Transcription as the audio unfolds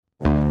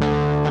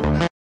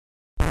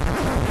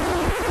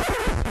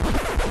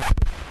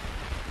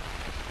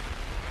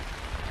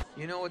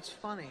know, it's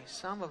funny.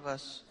 Some of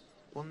us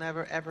will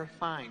never, ever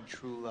find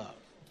true love.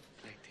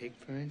 Like, take,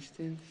 for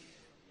instance,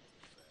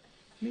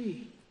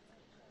 me.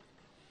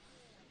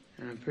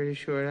 And I'm pretty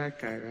sure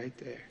that guy right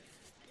there.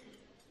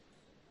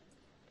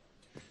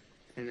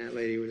 And that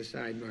lady with the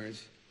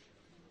sideburns.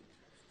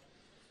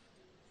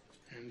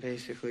 And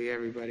basically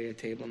everybody at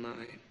table 9.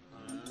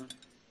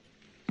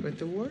 But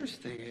the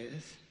worst thing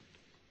is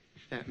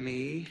that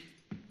me,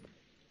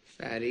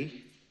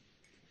 Fatty,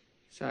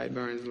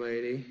 sideburns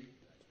lady,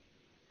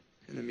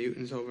 and the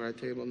mutants over at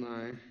table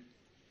 9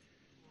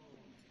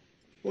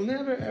 will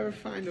never ever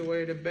find a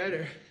way to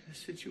better the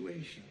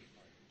situation.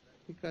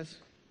 Because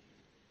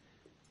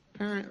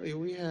apparently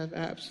we have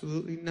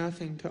absolutely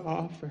nothing to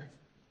offer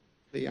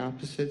the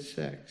opposite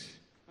sex.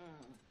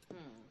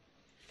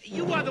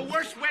 You are the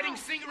worst wedding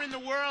singer in the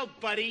world,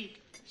 buddy.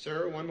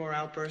 Sir, one more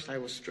outburst, I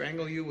will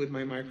strangle you with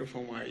my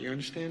microphone wire. You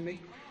understand me?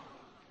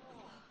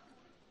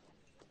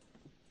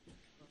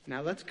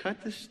 Now let's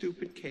cut this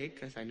stupid cake,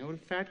 because I know the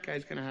fat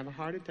guy's going to have a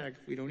heart attack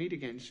if we don't eat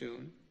again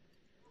soon.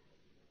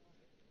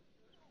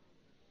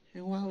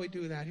 And while we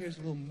do that, here's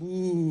a little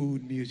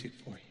mood music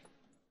for you.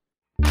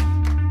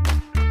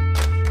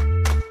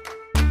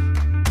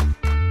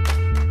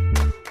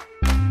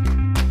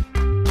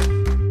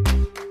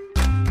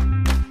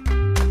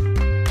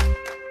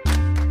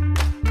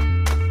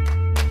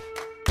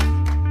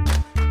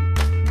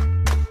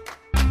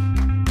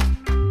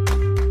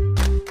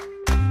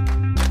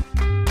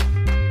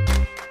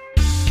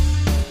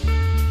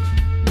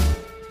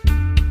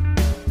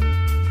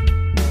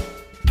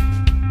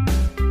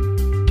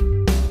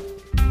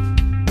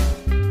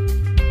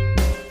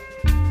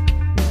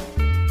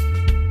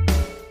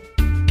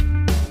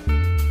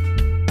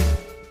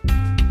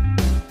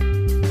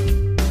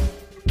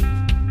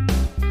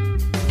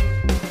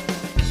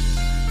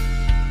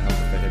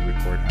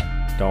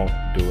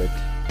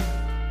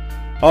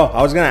 Oh,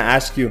 I was gonna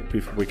ask you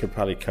before we could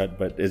probably cut,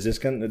 but is this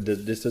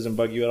this doesn't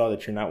bug you at all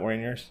that you're not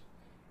wearing yours?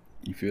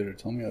 If you would have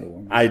told me, I'd have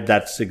worn it.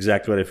 That's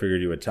exactly what I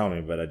figured you would tell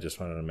me, but I just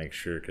wanted to make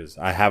sure because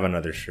I have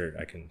another shirt.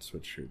 I can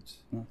switch shirts.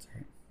 No, that's all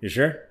right. You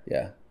sure?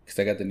 Yeah, because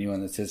I got the new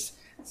one that says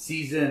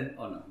season.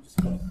 Oh no, just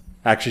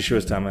actually, she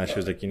was telling me that she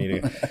was like, "You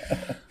need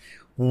to."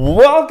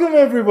 Welcome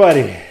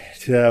everybody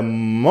to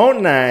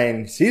Mode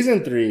 9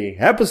 Season 3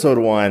 Episode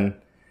 1.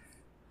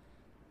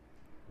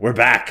 We're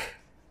back,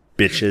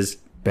 bitches.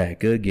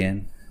 Back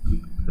again.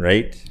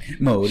 Right?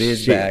 Mode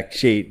is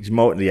back.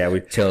 Yeah, we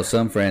tell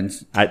some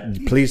friends.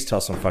 Please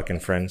tell some fucking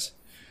friends.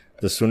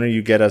 The sooner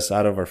you get us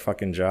out of our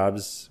fucking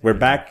jobs, we're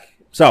back.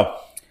 So,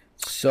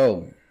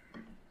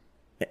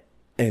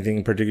 anything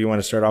in particular you want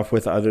to start off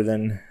with other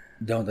than?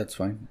 No, that's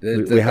fine.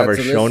 We have our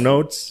show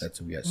notes.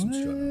 We got some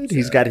show notes.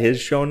 He's got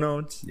his show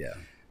notes. Yeah.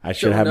 I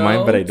should have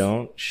mine, but I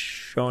don't.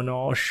 Show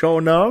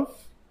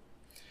enough.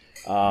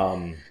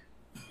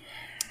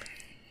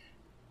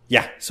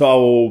 Yeah.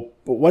 So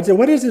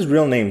what is his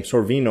real name?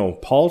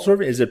 Sorvino. Paul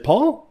Sorvino. Is it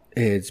Paul?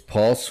 It's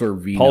Paul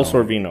Sorvino. Paul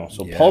Sorvino.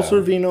 So yeah. Paul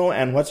Sorvino,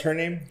 and what's her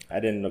name? I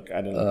didn't look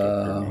at her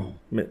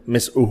name.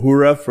 Miss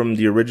Uhura from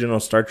the original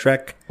Star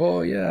Trek.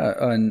 Oh yeah,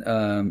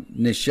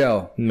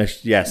 Nichelle.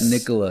 Yes.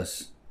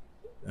 Nicholas.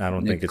 I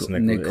don't think it's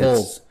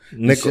Nichols.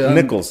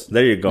 Nichols.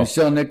 There you go.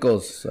 Nichelle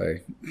Nichols.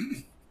 Sorry.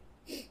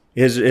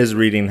 His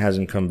reading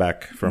hasn't come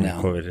back from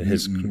COVID.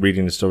 His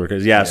reading is still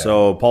because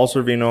So Paul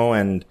Sorvino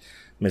and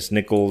Miss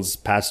Nichols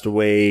passed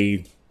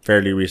away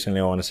fairly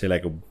recently. I want to say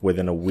like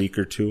within a week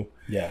or two.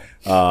 Yeah.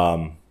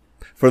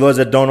 For those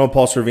that don't know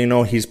Paul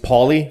Sorvino, he's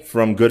Paulie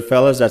from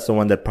Goodfellas. That's the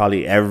one that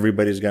probably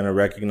everybody's going to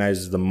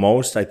recognize the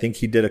most. I think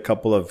he did a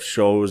couple of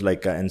shows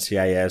like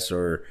NCIS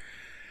or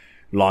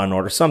Law and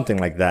Order, something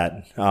like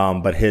that.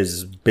 But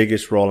his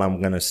biggest role,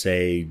 I'm going to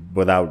say,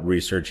 without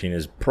researching,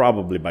 is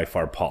probably by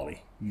far Paulie.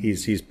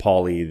 He's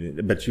Paulie,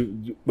 but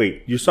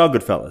you saw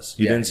Goodfellas.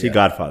 You didn't see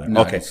Godfather.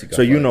 No, okay,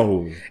 so you know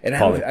who. And I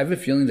have a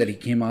feeling that he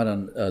came out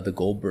on the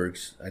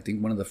Goldbergs. I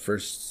think one of the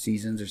first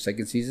seasons or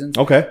second seasons.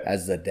 Okay,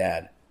 as the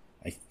dad.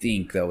 I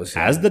think that was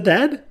him. As the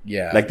dad.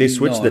 Yeah, like they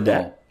switched the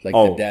dad. Like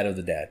the dad of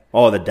the dad.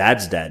 Oh, the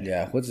dad's dad.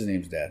 Yeah, what's his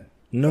name's dad?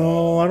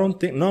 No, I don't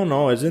think.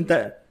 No, isn't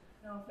that?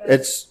 No,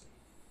 it's.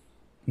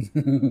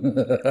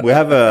 we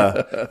have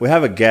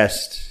a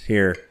guest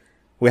here.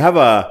 We have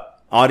a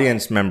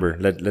audience member.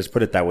 Let's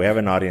put it that way. We have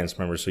an audience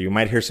member, so you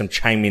might hear some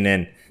chiming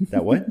in.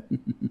 That what?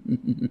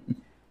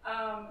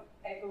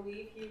 I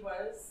believe he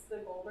was the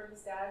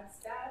Goldberg's dad's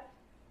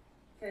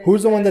dad.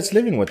 Who's the one that's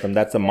living with them?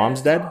 That's the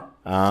mom's dad? Mom.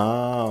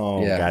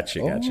 Oh, Yeah. gotcha.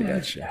 Dad,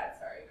 sorry.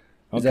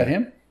 Is that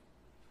him?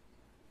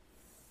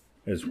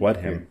 Is what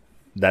him?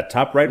 That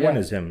top right one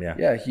is him, yeah.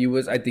 Yeah, he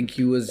was. I think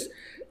he was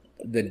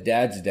the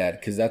dad's dad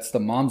because that's the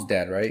mom's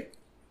dad, right?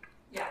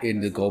 Yeah.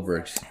 In the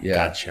Goldbergs. Yeah.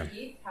 Gotcha.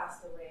 He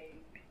passed away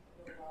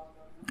a little while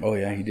ago. Oh,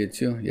 yeah, he did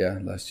too. Yeah,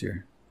 last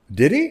year.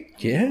 Did he?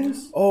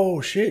 Yes.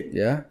 Oh shit.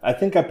 Yeah. I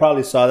think I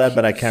probably saw that,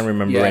 but I can't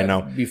remember right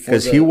now.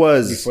 Because he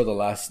was before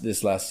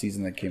this last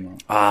season that came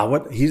out.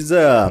 What? He's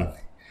a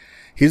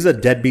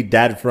deadbeat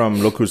dad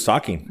from Look Who's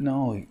Talking.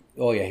 No.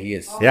 Oh yeah, he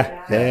is.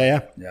 Yeah.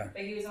 Yeah. Yeah.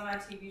 But he was on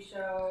that TV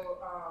show,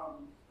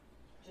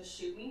 just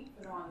shoot me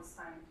for the longest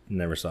time.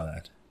 Never saw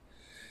that.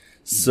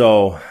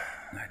 So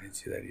I didn't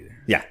see that either.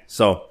 yeah.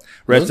 So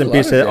rest There in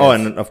was peace. a lot of Oh,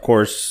 deaths. and of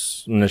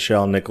course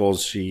Nichelle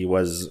Nichols. She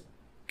was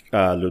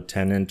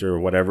lieutenant or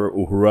whatever,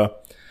 Uhura,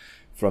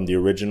 from the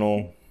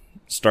original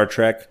Star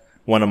Trek.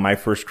 One of my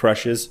first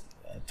crushes.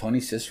 Tony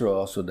Cicero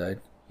also died.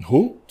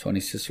 Who? Tony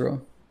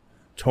Cicero?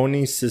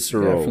 Tony Yeah,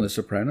 Cicero. from The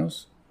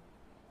Sopranos.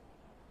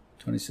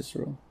 Tony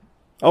Cicero.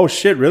 Oh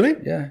shit! Really?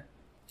 Yeah.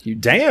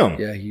 Damn.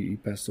 Yeah, he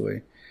passed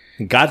away.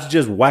 God's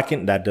just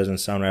whacking. That doesn't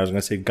sound right. I was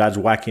gonna say God's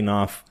whacking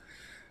off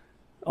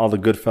all the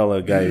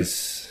Goodfella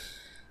guys.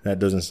 That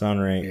doesn't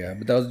sound right. Yeah,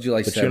 but that was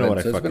July But 7th, you know what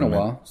I so it's been a fucking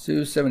meant. while. So it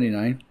was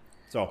 79.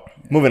 So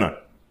moving on.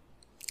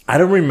 I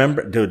don't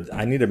remember, dude.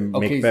 I need to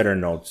make Okay, better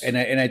notes. And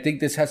I think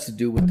this has to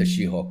do with the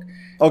She-Hulk.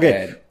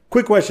 Okay, And-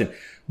 quick question.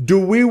 Do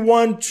we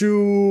want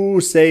to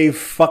say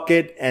fuck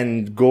it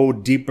and go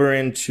deeper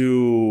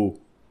into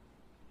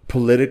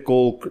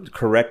political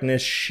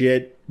correctness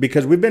shit?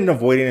 Because we've been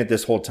avoiding it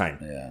this whole time.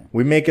 Yeah.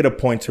 We make it a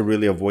point to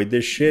really avoid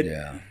this shit.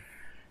 Yeah.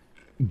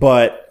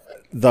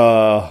 But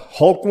the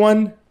Hulk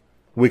one,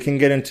 we can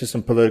get into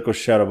some political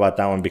shit about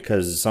that one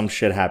because some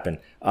shit happened.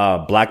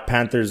 Black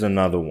Panther's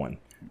another one.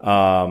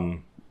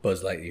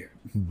 Buzz Lightyear.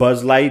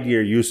 Buzz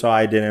Lightyear, you saw,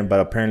 I didn't, but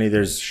apparently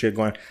there's shit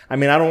going. I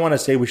mean, I don't want to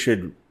say we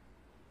should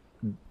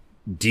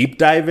deep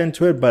dive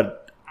into it,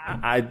 but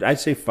I'd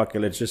say fuck it.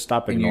 Let's just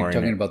stop And you're ignoring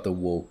talking it. about the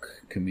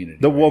woke community.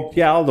 The right? woke,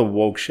 yeah, all the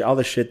woke shit, all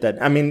the shit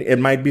that, I mean, it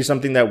might be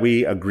something that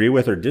we agree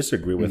with or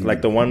disagree with.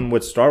 Like the one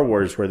with Star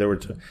Wars where they were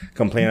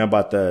complaining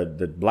about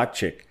the black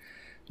chick,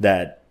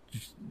 that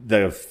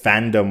the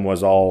fandom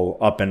was all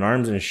up in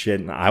arms and shit.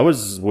 And I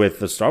was with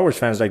the Star Wars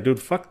fans like,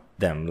 dude, fuck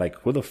them. Like,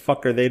 who the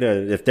fuck are they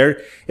to, if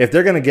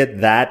they're going to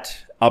get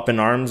that up in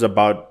arms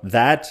about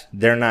that,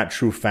 they're not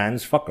true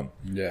fans. Fuck them.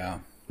 Yeah.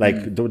 Like,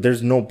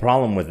 there's no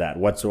problem with that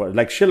whatsoever.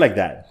 Like, shit like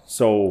that.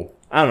 So,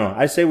 I don't know.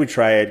 I say we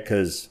try it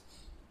because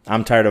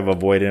I'm tired of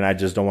avoiding. I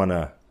just don't want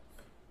to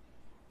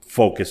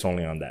focus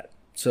only on that.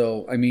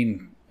 So, I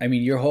mean,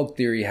 your Hulk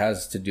theory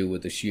has to do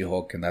with the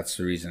She-Hulk, and that's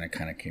the reason it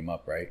kind of came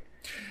up, right?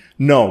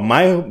 No,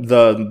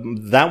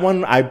 that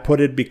one I put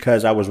it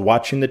because I was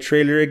watching the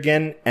trailer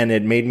again and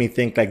it made me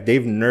think like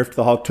they've nerfed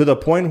the Hulk to the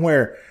point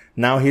where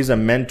now he's a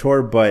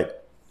mentor,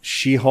 but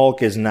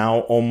She-Hulk is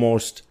now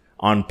almost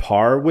on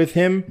par with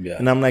him. Yeah.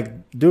 And I'm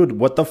like, dude,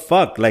 what the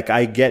fuck? Like,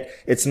 I get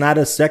it's not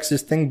a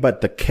sexist thing,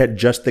 but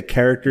just the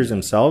characters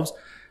themselves,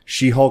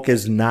 She-Hulk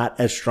is not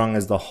as strong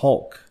as the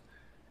Hulk.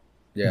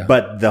 Yeah.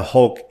 But the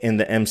Hulk in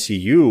the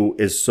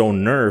MCU is so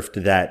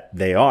nerfed that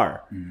they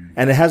are.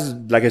 And it has,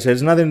 like I said,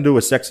 it's nothing to do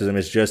with sexism.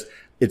 It's just,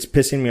 it's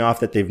pissing me off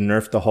that they've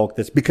nerfed the Hulk.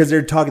 That's because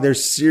they're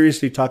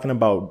seriously talking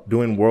about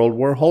doing World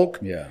War Hulk.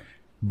 yeah.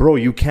 Bro,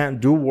 you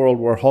can't do World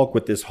War Hulk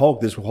with this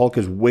Hulk. This Hulk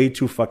is way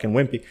too fucking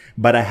wimpy.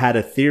 But I had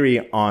a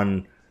theory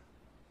on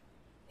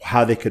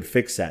how they could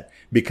fix that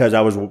because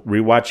I was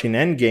rewatching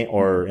Endgame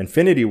or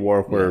Infinity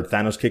War where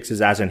Thanos kicks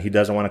his ass and he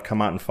doesn't want to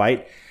come out and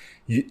fight.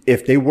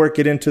 If they work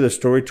it into the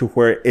story to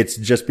where it's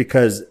just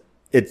because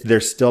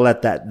they're still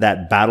at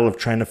that battle of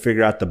trying to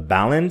figure out the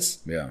balance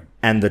Yeah.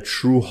 and the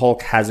true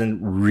Hulk hasn't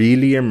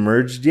really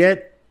emerged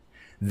yet,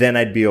 then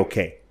I'd be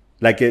okay.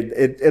 Like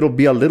it'll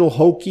be a little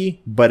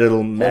hokey, but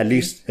at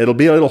least it'll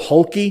be a little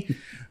hulky,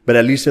 but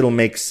at least it'll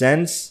make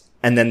sense.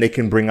 And then they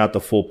can bring out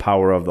the full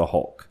power of the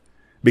Hulk.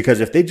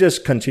 Because if they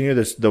just continue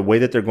the way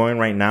that they're going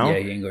right now, Yeah,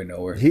 he ain't going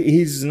nowhere.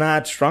 he's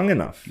not strong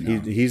enough. No.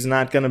 He's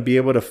not going to be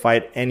able to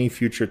fight any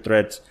future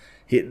threats.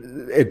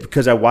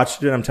 Because I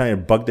watched it, I'm telling you,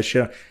 it bugged the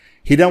shit out.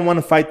 He doesn't want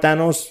to fight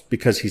Thanos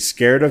because he's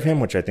scared of him,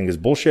 which I think is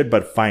bullshit,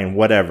 but fine,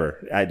 whatever.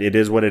 It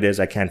is what it is.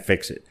 I can't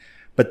fix it.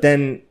 But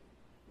then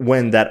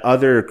when that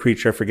other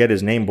creature, I forget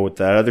his name, but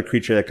that other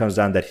creature that comes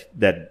down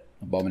that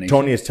Abomination.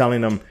 Tony is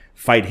telling him,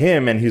 fight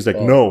him. And he's like,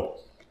 no,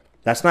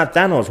 that's not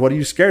Thanos. What are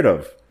you scared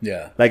of?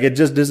 Yeah. Like, it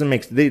just doesn't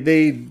make, they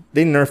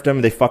nerfed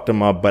him, they fucked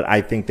him up, but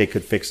I think they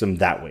could fix him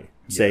that way.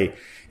 Say,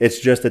 it's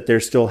just that they're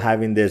still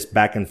having this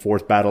back and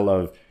forth battle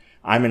of,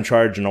 I'm in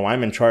charge, no,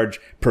 I'm in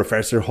charge.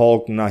 Professor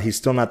Hulk, no, he's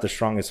still not the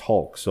strongest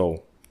Hulk.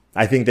 So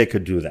I think they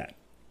could do that.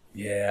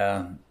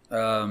 Yeah.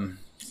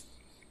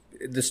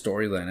 The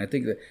storyline. I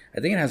think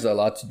it has a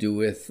lot to do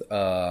with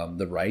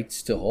the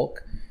rights to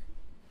Hulk.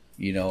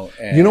 You know.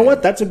 And You know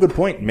what? That's a good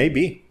point.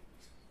 Maybe.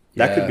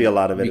 That could be a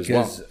lot of it as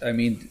well. Because I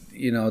mean,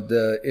 you know,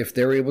 if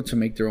they're able to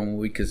make their own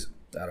movie, because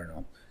I don't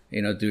know,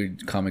 you know,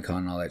 dude, Comic-Con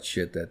and all that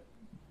shit, that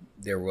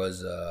there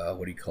was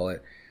what do you call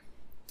it?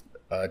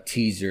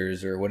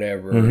 Teasers or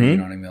whatever, you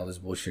know what I mean? All this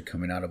bullshit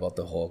coming out about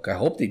the Hulk. I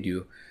hope they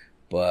do,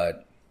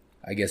 but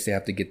I guess they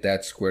have to get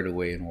that squared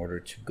away in order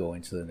to go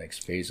into the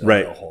next phase of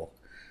Right. the Hulk.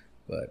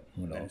 But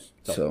who knows?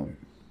 So,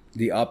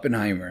 the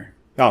Oppenheimer.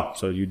 Oh,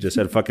 so you just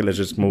said, fuck it, let's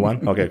just move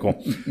on? Okay, cool.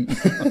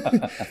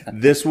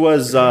 This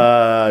was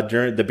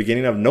during the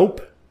beginning of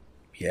Nope.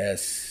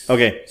 Yes.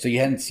 Okay. So you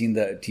hadn't seen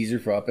the teaser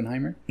for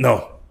Oppenheimer?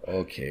 No.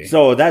 Okay.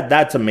 So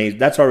that's amazing.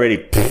 That's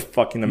already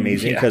fucking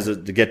amazing Yeah. because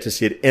to get to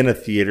see it in a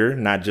theater,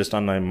 not just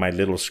on my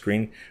little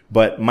screen.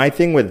 But my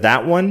thing with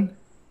that one,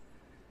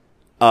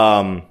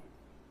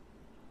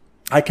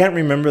 I can't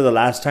remember the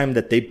last time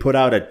that they put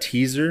out a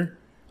teaser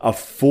a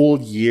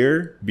full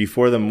year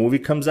before the movie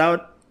comes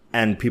out,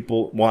 and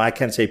people. Well, I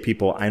can't say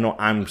people. I know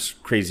I'm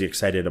crazy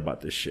excited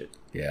about this shit.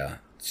 Yeah.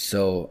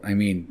 So I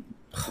mean,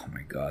 oh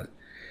my god.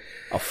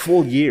 A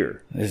full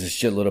year. There's a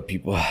shitload of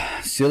people.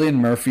 Cillian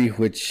Murphy,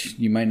 which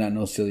you might not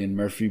know Cillian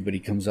Murphy, but he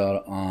comes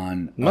out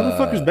on...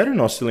 Motherfuckers better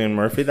know Cillian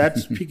Murphy.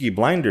 That's Peaky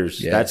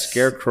Blinders. Yes. That's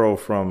Scarecrow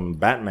from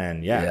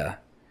Batman. Yeah.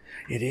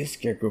 It is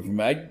Scarecrow from...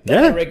 I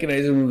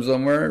recognize him from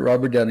somewhere.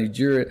 Robert Downey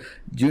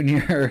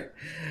Jr.,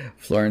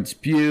 Florence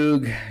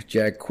Pugh,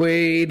 Jack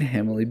Quaid,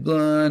 Emily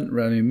Blunt,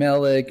 Rami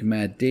Malek,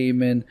 Matt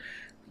Damon,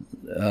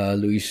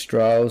 Louis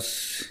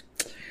Strauss,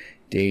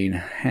 Dane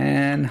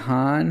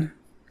Han,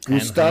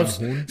 Gustav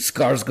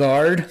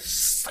Skarsgård.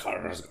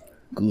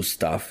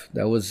 Gustav.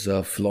 That was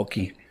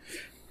Floki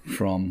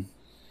from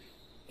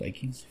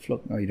Vikings.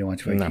 Oh, you don't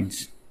watch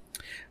Vikings?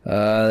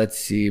 No. Let's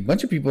see. A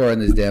bunch of people are in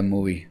this damn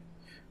movie.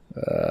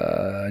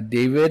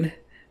 David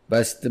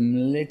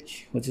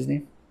Bastamlich. What's his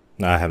name?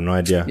 I have no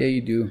idea. Yeah,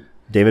 you do.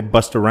 David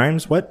Buster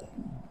Rhymes? What?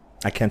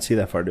 I can't see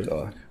that far, dude.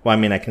 Oh. Well, I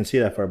mean, I can see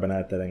that far, but not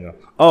at that angle.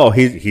 Oh,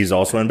 he's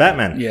also in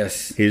Batman.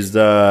 Yes. He's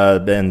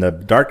in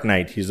the Dark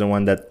Knight. He's the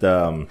one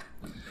that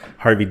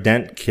Harvey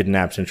Dent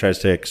kidnaps and tries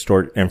to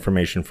extort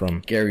information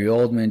from. Gary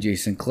Oldman,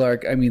 Jason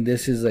Clarke. I mean,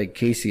 this is like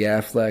Casey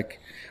Affleck,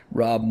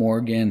 Rob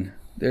Morgan.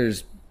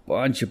 There's a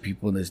bunch of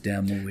people in this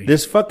damn movie.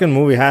 This fucking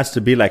movie has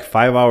to be like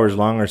 5 hours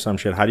long or some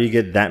shit. How do you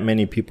get that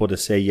many people to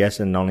say yes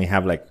and only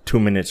have like 2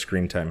 minutes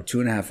screen time?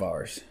 2.5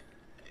 hours.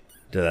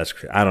 Dude, that's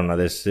I don't know.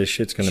 This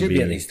shit's gonna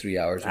be at least 3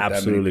 hours.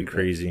 Absolutely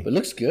crazy. But it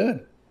looks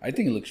good. I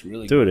think it looks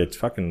really good. Dude, it's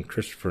fucking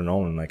Christopher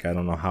Nolan. Like I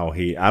don't know how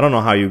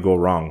you go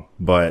wrong,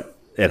 but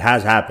it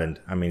has happened.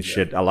 I mean,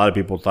 shit. A lot of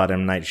people thought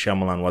M. Night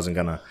Shyamalan wasn't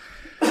gonna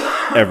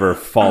ever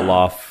fall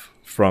off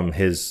from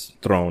his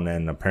throne,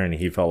 and apparently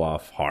he fell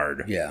off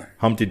hard. Yeah.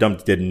 Humpty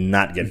Dumpty did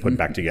not get put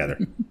back together.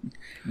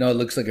 No, it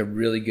looks like a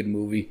really good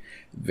movie.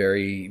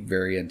 Very,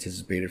 very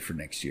anticipated for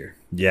next year.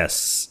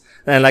 Yes,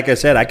 and like I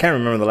said, I can't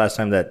remember the last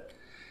time that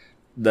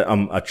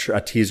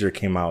a teaser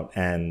came out,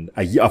 and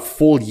a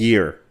full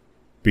year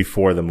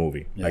before the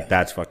movie. Yeah. Like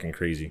that's fucking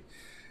crazy,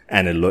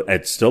 and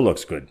it still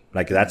looks good.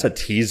 Like that's a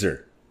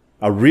teaser,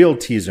 a real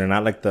teaser,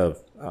 not like the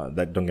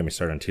that. Don't get me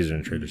started on teaser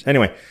and trailers.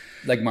 Anyway,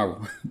 like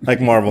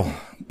Marvel,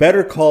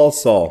 Better Call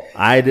Saul.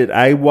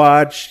 I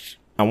watched.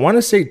 I want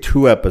to say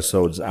 2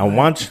 episodes. I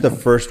watched the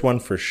first one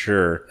for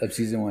sure. Of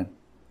season 1.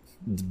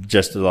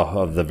 Just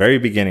of the very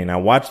beginning. I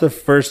watched the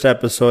first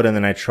episode, and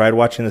then I tried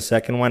watching the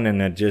second one, and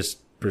it just,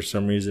 for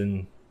some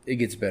reason, it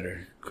gets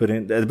better.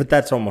 Couldn't. But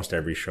that's almost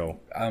every show.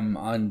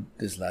 On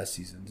this last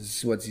season. This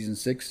is what, season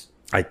 6?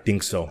 I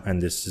think so,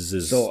 and this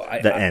is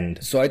the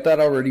end. So I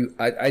thought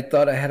I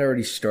thought I had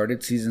already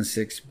started season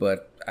 6,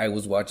 but I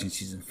was watching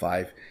season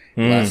 5.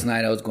 Last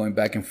night I was going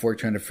back and forth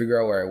trying to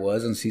figure out where I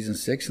was on season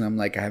 6, and I'm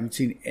like, I haven't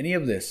seen any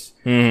of this.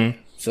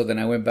 So then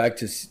I went back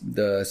to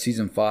the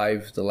season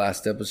 5, the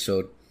last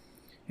episode,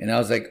 and I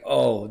was like,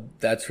 oh,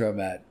 that's where I'm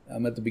at.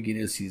 I'm at the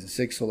beginning of season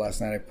 6. So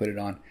last night I put it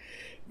on,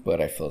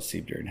 but I fell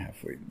asleep during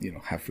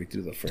halfway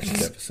through the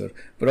first episode.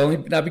 But only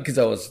not because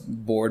I was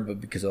bored, but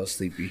because I was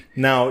sleepy.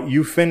 Now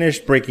you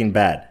finished Breaking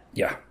Bad.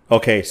 Yeah.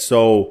 Okay,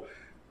 so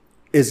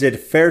is it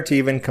fair to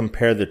even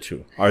compare the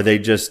two? Are they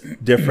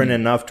just different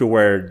enough to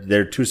where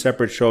they're 2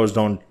 separate shows?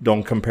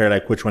 Don't compare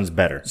like which one's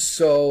better.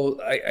 So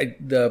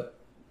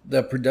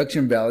the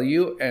production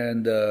value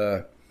and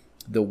the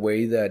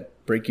way that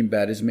Breaking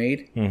Bad is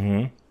made,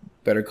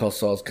 Better Call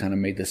Saul is kind of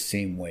made the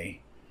same way.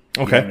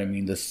 Okay. You know what I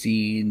mean? The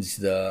scenes,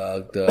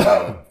 the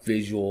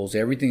visuals,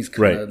 everything's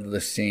kind of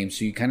the same.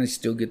 So you kind of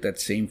still get that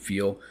same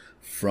feel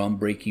from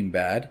Breaking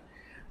Bad.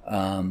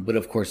 But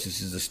of course, this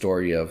is the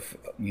story of,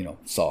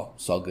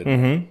 Saul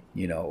Goodman,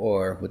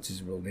 or what's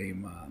his real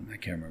name? I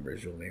can't remember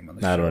his real name on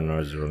the show. I don't know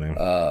his real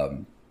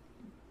name.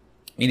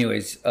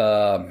 Anyways,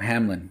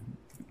 Hamlin,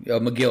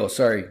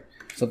 McGill,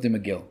 something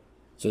McGill.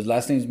 So his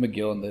last name is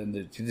McGill,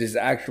 and his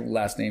actual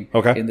last name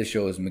in the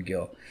show is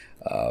McGill.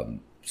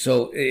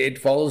 So it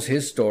follows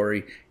his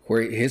story,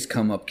 where his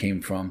come up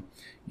came from,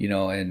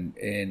 and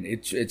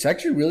it's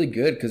actually really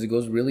good because it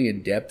goes really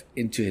in depth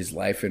into his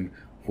life and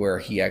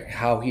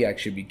how he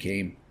actually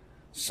became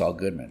Saul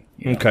Goodman.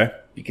 Okay.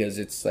 Because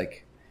it's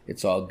like,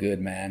 it's all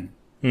good, man.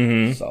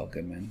 Saul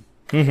Goodman.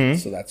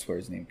 So that's where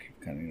his name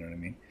kind of, you know what I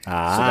mean? So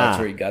that's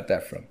where he got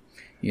that from.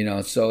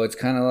 So it's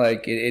kind of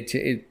like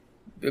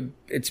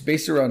it's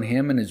based around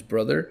him and his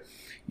brother,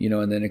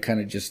 and then it kind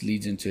of just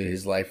leads into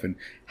his life and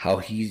how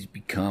he's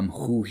become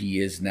who he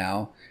is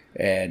now,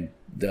 and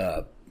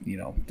the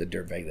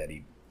dirtbag that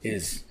he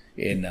is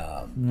in.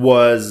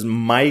 Was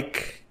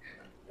Mike?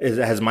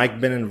 Has Mike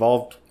been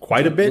involved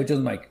quite a bit? Which is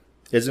Mike?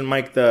 Isn't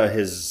Mike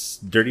his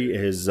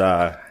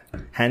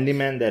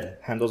handyman that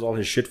handles all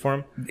his shit for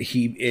him?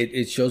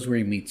 It shows where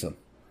he meets him.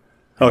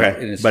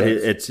 Okay, but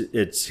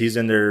he's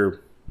in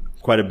there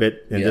quite a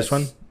bit in this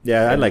one.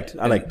 Yeah, I liked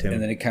him.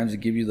 And then it kind of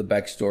give you the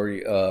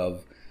backstory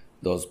of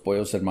those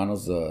Boyos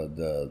Hermanos,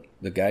 the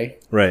guy,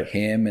 right?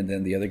 Him, and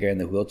then the other guy in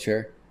the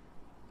wheelchair.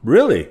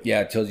 Really?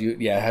 Yeah, it tells you.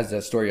 Yeah, it has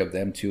that story of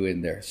them two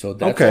in there. So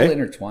that's Okay. all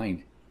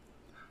intertwined.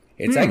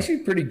 It's actually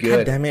pretty God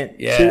good. damn it.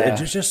 Yeah. See,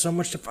 there's just so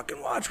much to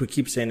fucking watch. We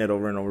keep saying it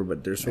over and over,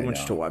 but there's so much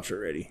know. to watch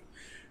already.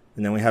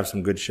 And then we have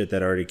some good shit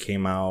that already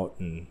came out,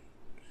 and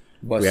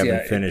Well, we see,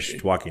 haven't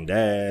finished Walking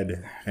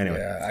Dead. Anyway,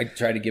 Yeah, I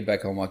tried to get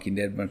back on Walking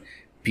Dead, but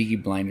Peaky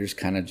Blinders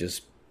kind of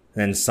just.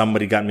 and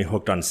somebody got me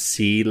hooked on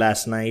C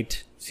last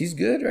night. She's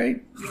good,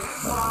 right? Well,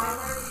 I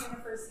learned in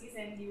the first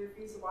season he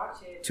refused to watch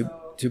it.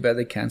 Too bad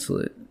they cancel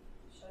it.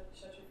 Shut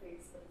your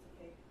face,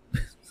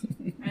 but it's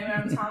okay.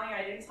 I'm telling you,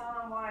 I didn't tell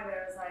him why, but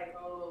I was like,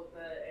 oh,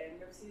 the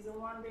end of season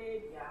 1,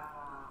 babe, yeah.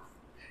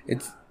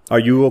 It's Are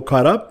you all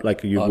caught up?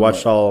 Like you Oh,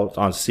 watched no. all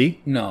on C?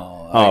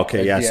 no. Oh,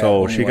 okay, yeah,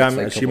 so only she got watched,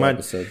 me- like, a she couple might-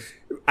 episodes.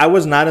 I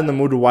was not in the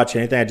mood to watch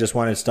anything. I just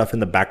wanted stuff in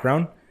the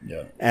background.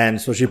 Yeah. And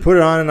so she put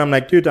it on, and I'm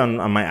like, dude, on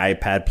my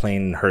iPad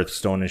playing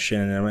Hearthstone and shit.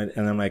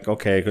 And I'm like,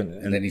 okay.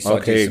 And then he saw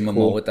okay, Jason Momoa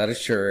cool. without a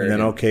shirt. And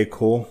then okay,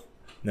 cool.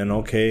 Then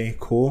okay,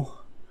 cool.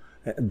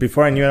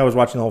 Before I knew it, I was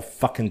watching the whole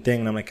fucking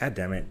thing, and I'm like, God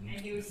damn it. And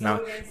he was so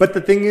No, against but the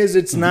it. thing is,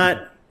 it's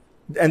not.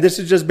 And this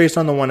is just based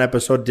on the one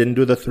episode. Didn't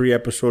do the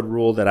 3-episode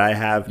rule that I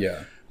have.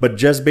 Yeah. But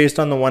just based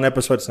on the one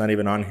episode, it's not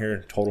even on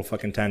here. Total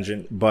fucking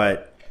tangent.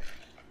 But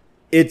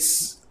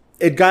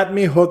it got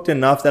me hooked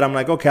enough that I'm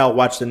like, okay, I'll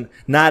watch the.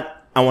 Not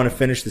I want to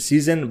finish the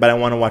season, but I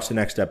want to watch the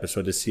next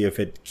episode to see if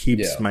it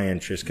keeps Yeah. my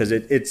interest, because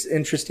it's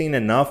interesting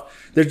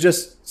enough. There's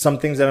just some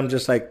things that I'm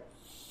just like,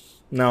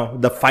 no,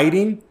 the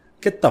fighting.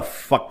 Get the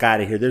fuck out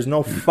of here. There's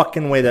no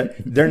fucking way that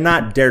they're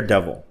not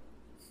Daredevil.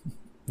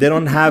 They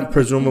don't have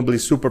presumably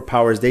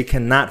superpowers. They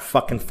cannot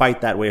fucking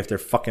fight that way if they're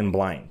fucking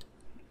blind.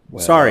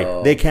 Sorry,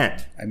 they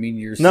can't. I mean,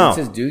 your No.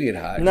 senses do get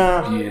hot.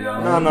 No, You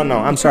know? no.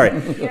 I'm sorry.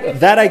 Yeah,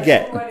 That I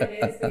get. What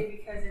it is, babe,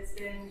 because it's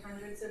been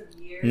hundreds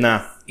of years.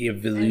 Nah.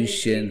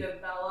 Evolution. And they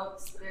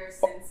developed their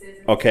senses.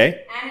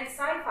 Okay. And it's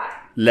sci-fi.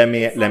 Let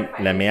me It's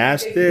sci-fi. let me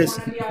ask If this.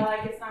 you want to be all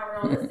like it's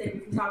not realistic, we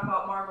can talk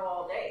about Marvel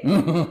all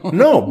day.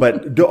 No,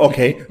 but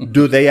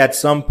do they at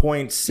some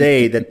point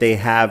say that they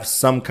have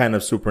some kind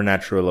of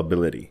supernatural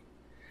ability?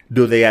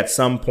 Do they at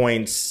some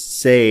point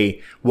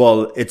say,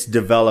 well, it's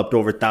developed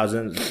over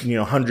thousands,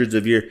 hundreds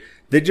of years?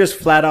 They just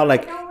flat out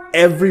like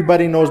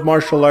everybody knows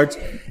martial arts,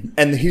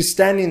 and he's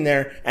standing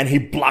there and he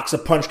blocks a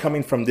punch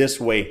coming from this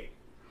way.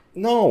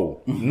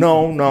 No.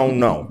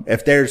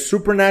 If they're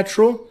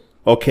supernatural,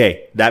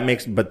 okay, that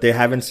makes, but they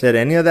haven't said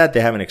any of that.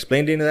 They haven't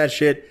explained any of that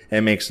shit.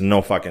 It makes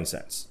no fucking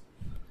sense.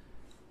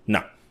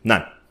 No,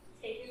 none.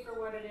 Take it for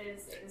what it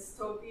is.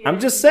 A dystopian I'm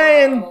just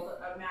saying. world,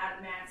 a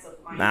Mad Max of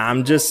mind Nah,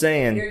 I'm just control.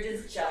 saying. You're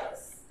just jealous.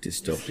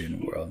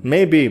 Dystopian world.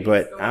 Maybe,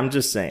 but I'm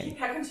just saying. Get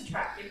back into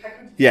track. Get back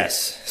into track.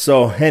 Yes.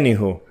 So,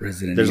 anywho,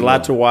 Resident there's a Evil.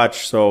 lot to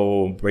watch.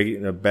 So,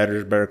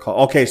 better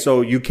call. Okay,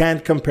 so you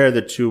can't compare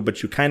the two,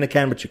 but you kind of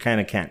can, but you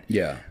kind of can't.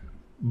 Yeah.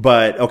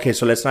 But okay,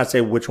 so let's not say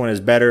which one is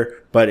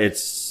better, but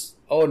it's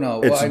Oh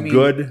no, It's I mean,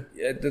 good.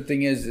 The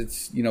thing is,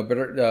 it's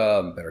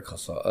Better Call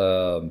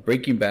Saul.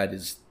 Breaking Bad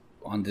is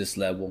on this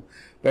level.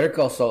 Better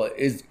Call Saul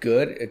is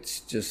good. It's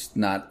just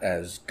not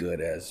as good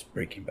as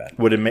Breaking Bad.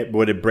 would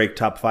it break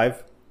top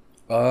 5?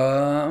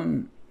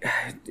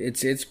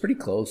 It's pretty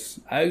close.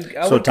 I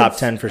So would top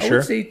 10 for I sure?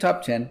 would say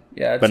top 10.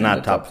 Yeah, I'd But say not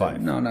the top 10.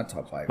 5. No, not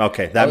top 5.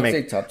 Okay, I that would makes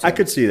say top 10. I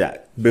could see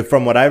that. But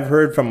from what I've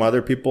heard from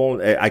other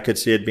people, I could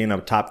see it being a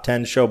top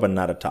 10 show, but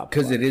not a top 5.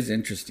 Because it is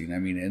interesting. I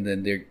mean, and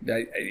then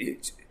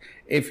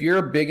if you're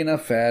a big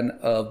enough fan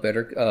of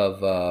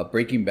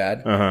Breaking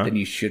Bad, Uh-huh. then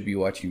you should be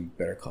watching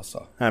Better Call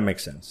Saul. That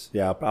makes sense.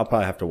 Yeah, I'll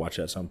probably have to watch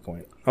it at some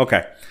point.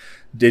 Okay.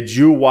 Did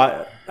you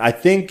watch? I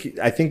think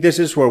this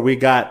is where we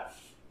got.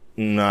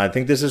 No, I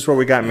think this is where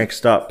we got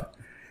mixed up.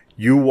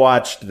 You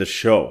watched the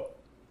show.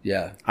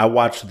 Yeah. I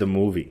watched the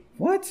movie.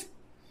 What?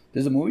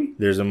 There's a movie?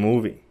 There's a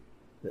movie.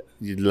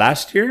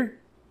 Last year?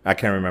 I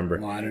can't remember.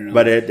 Well, I don't know.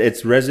 But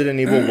it's Resident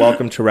Evil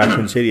Welcome to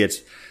Raccoon City.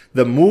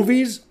 The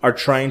movies are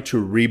trying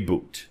to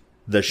reboot.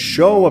 The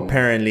show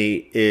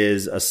apparently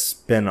is a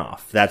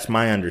spin-off. That's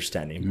my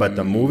understanding. But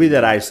the movie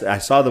that I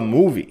saw the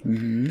movie,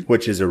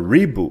 which is a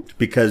reboot,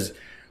 because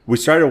we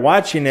started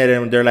watching it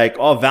and they're like,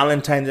 oh,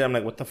 Valentine's Day. I'm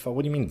like, what the fuck?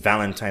 What do you mean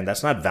Valentine?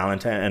 That's not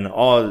Valentine. And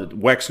all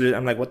Wexler,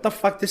 I'm like, what the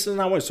fuck? This is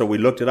not what. So we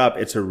looked it up.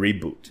 It's a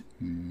reboot.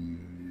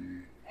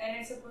 And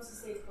it's supposed to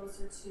stay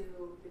closer to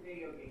the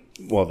video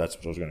game. Well, that's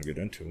what I was going to get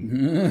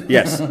into.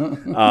 Yes.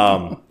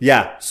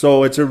 Yeah.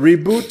 So it's a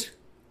reboot.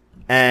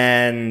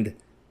 And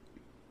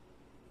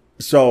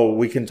so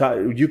we can talk.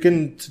 You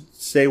can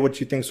say what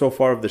you think so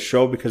far of the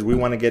show, because we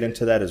want to get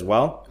into that as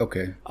well.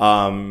 Okay.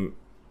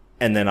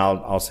 And then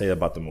I'll say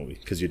about the movie,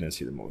 because you didn't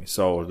see the movie.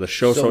 So the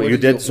show. So So what you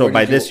did you- did. So what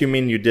by did you- this you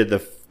mean you did the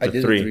I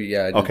did three? the 3.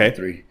 Yeah, I did Okay. the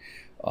 3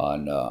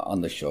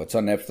 on the show. It's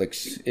on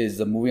Netflix. Is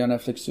the movie on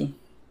Netflix too?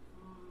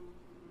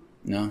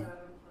 No?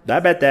 I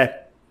bet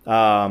that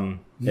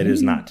it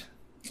is not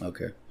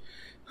Okay.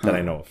 that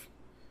I know of.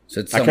 So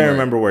it's I can't somewhere-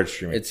 remember where it's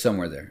streaming. It's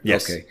somewhere there.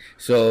 Yes. Okay.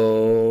 So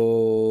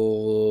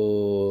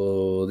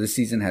this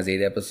season has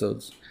 8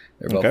 episodes.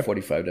 They're about Okay.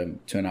 45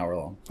 to an hour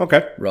long,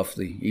 Okay.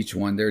 roughly. Each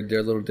one, they're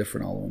a little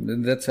different, all of them.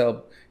 And that's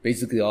how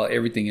basically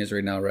everything is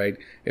right now, right?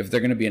 If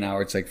they're gonna be an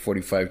hour, it's like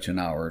 45 to an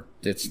hour.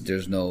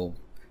 There's no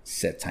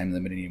set time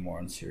limit anymore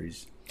on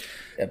series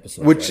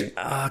episodes. Which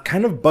right?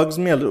 kind of bugs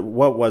me a little.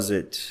 What was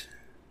it?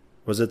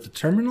 Was it the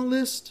Terminal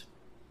List?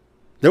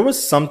 There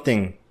was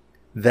something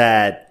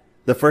that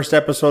the first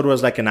episode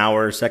was like an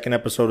hour, second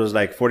episode was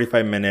like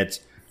 45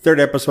 minutes, third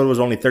episode was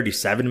only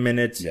 37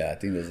 minutes. Yeah, I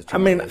think there's a I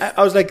mean,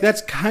 I was like,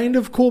 that's kind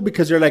of cool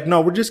because they're like,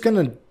 no, we're just going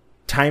to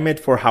time it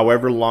for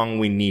however long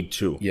we need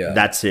to. Yeah.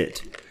 That's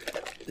it.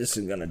 This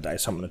is going to die,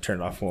 so I'm going to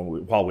turn it off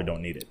while we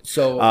don't need it.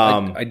 So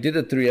I did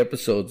the 3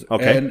 episodes,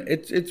 Okay. and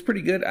it's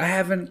pretty good.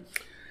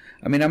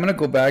 I'm gonna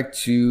go back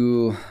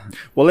to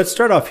Well, let's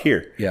start off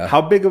here. Yeah.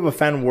 How big of a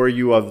fan were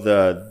you of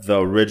the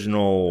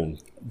original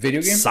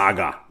video game.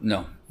 saga?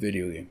 No,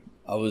 video game.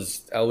 I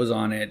was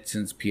on it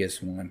since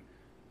PS1,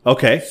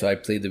 Okay. so I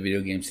played the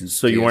video game since.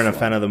 So you weren't a PS1.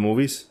 fan of the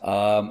movies?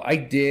 I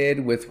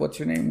did with what's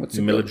her name? What's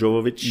it Mila called?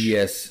 Jovovich?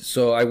 Yes.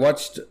 So I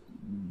watched a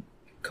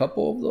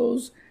couple of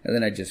those, and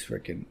then I just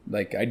freaking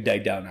I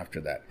died down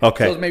after that.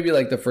 Okay. So it was maybe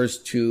like the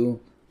first 2,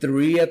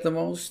 3 at the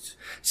most.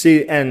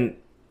 See, and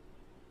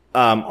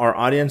our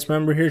audience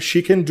member here,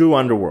 she can do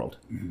Underworld.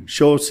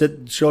 She'll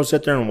sit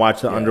there and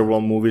watch the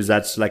Underworld movies.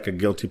 That's like a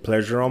guilty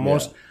pleasure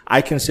almost. Yeah.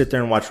 I can sit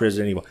there and watch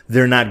Resident Evil.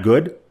 They're not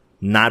good,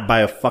 not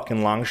by a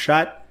fucking long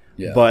shot,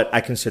 Yeah. but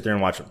I can sit there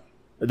and watch them.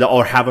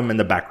 Or have them in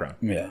the background.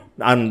 Yeah.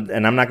 I'm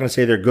not going to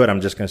say they're good.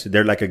 I'm just going to say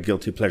they're like a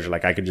guilty pleasure.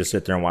 Like I could just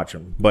sit there and watch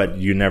them. But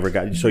you never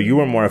got. So you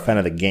were more a fan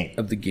of the game.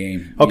 Of the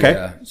game. Okay.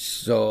 Yeah.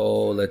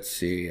 So let's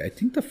see. I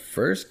think the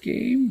first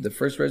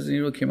Resident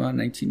Evil came out in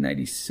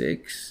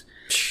 1996.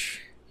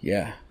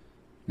 Yeah.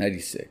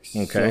 96.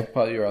 Okay. So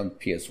probably around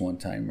PS1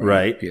 time, right?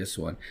 Right.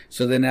 PS1.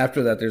 So then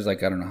after that, there's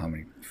like, I don't know how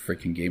many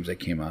freaking games that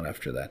came out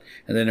after that.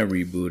 And then a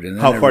reboot. And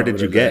then How a far reboot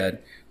did you of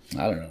get?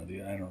 that. I don't know,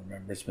 dude. I don't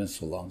remember. It's been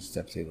so long since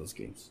I played those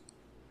games.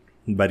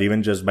 But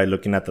even just by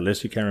looking at the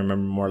list, you can't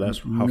remember more or less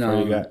how far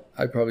you got.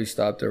 I probably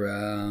stopped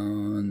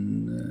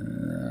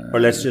around Or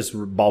let's just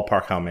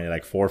ballpark how many,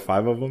 like 4 or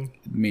 5 of them.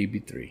 maybe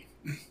 3.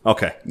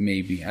 Okay.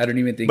 Maybe. I don't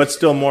even think. But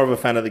still more of a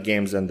fan of the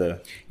games than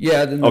the.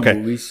 Yeah, then the Okay.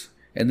 movies.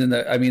 And then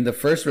the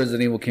first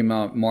Resident Evil came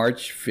out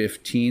March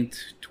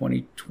 15th,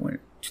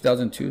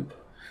 2002.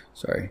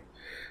 Sorry.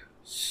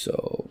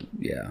 So,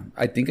 yeah.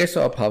 I think I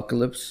saw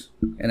Apocalypse,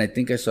 and I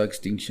think I saw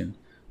Extinction.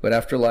 But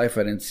Afterlife,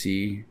 I didn't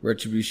see.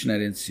 Retribution, I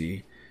didn't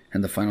see.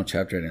 And the final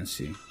chapter, I didn't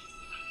see.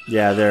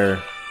 Yeah,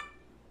 they're.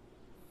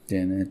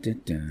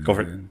 Dun-dun-dun-dun. Go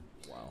for it.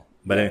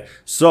 But anyway,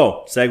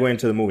 so, segue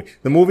into the movie.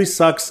 The movie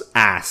sucks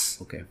ass.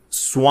 Okay.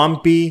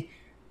 Swampy,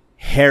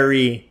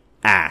 hairy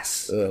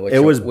ass. With It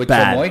was with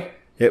bad.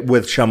 Chamoy?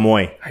 With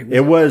Chamoy.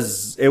 It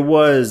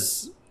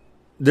was.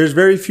 There's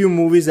very few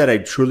movies that I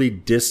truly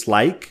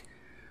dislike.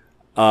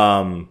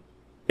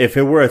 If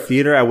it were a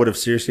theater, I would have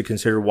seriously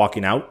considered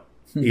walking out,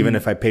 even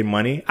if I paid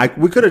money.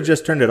 We could have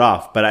just turned it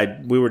off, but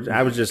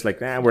I was just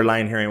like, we're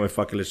lying here anyway.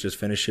 Fuck it, let's just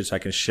finish it so I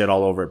can shit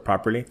all over it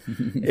properly.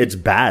 It's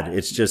bad.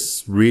 It's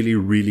just really,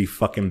 really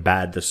fucking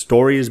bad. The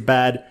story is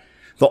bad.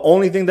 The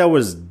only thing that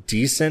was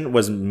decent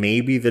was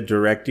maybe the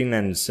directing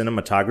and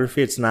cinematography.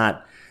 It's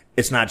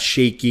not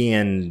shaky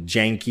and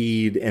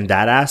janky in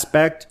that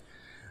aspect,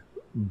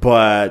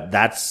 but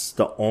that's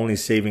the only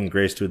saving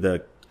grace to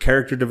the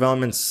character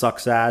development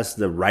sucks ass.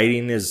 The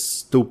writing is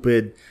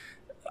stupid.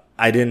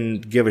 I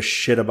didn't give a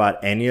shit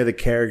about any of the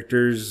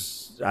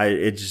characters.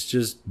 It's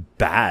just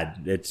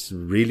bad. It's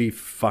really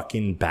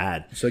fucking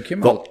bad. So it came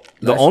The, out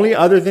the last- only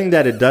other thing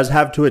that it does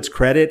have to its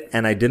credit,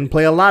 and I didn't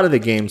play a lot of the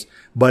games,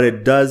 but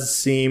it does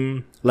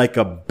seem like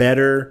a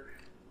better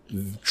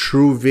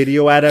true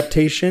video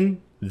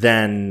adaptation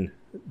than,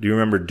 do you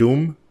remember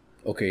Doom?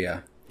 Okay,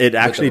 yeah. It The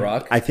actually,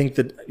 Rock? I think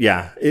that,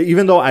 yeah,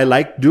 even though I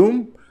like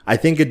Doom, I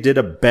think it did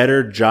a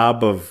better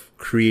job of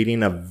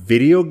creating a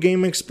video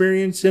game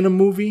experience in a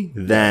movie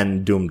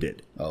than Doom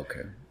did.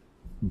 Okay.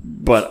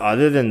 But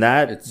other than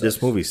that, It this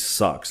sucks. movie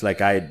sucks.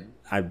 Like I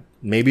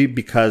maybe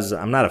because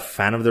I'm not a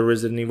fan of the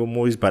Resident Evil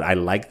movies, but I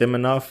like them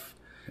enough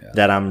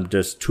that I'm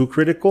just too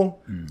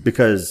critical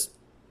because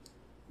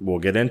we'll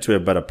get into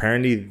it. But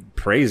apparently,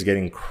 Prey is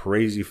getting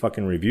crazy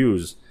fucking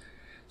reviews.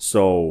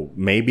 So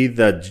maybe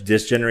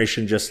this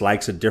generation just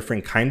likes a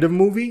different kind of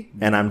movie,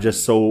 and I'm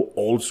just so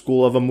old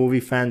school of a movie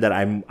fan that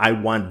I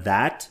want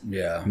that.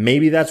 Yeah.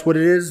 Maybe that's what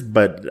it is,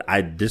 but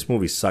this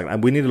movie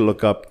sucked. We need to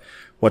look up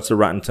what's the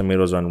Rotten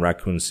Tomatoes on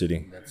Raccoon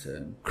City. That's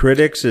it.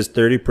 Critics is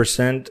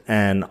 30%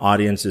 and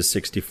audience is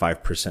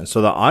 65%.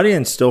 So the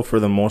audience still, for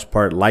the most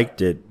part,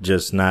 liked it,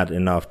 just not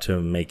enough to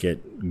make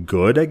it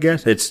good, I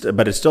guess.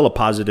 But it's still a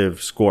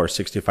positive score,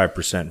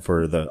 65%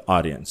 for the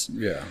audience.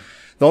 Yeah.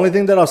 The only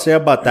thing that I'll say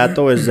about that,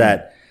 though, is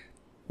that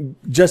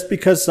just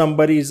because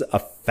somebody's a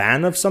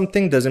fan of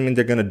something doesn't mean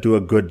they're going to do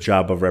a good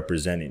job of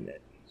representing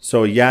it.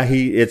 So yeah,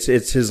 it's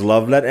his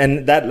love letter.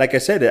 And that, like I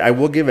said, I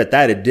will give it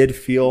that. It did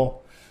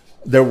feel,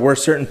 there were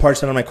certain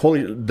parts that I'm like,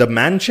 holy, the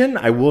mansion,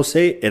 I will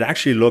say, it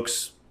actually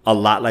looks a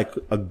lot like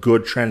a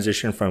good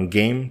transition from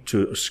game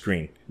to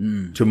screen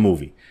to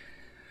movie.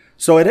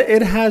 So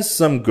it has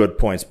some good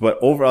points, but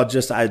overall,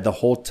 the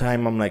whole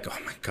time I'm like,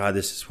 oh my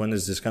God, when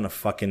is this gonna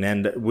fucking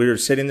end? We were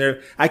sitting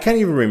there. I can't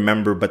even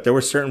remember, but there were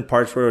certain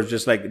parts where it was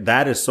just like,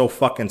 that is so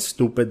fucking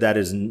stupid.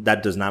 That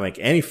does not make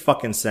any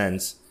fucking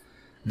sense.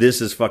 This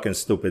is fucking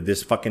stupid.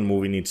 This fucking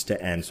movie needs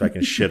to end so I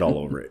can shit all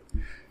over it.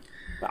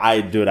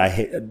 I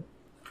hate.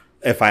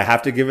 If I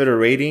have to give it a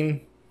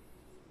rating,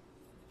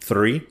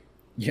 3.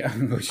 Yeah.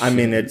 I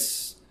mean,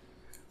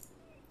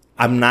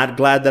 I'm not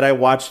glad that I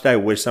watched it.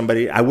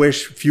 I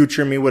wish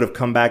future me would have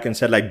come back and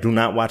said, like, do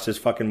not watch this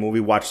fucking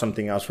movie. Watch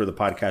something else for the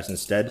podcast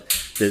instead.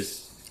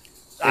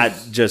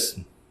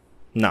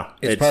 No.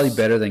 It's probably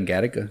better than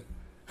Gattaca.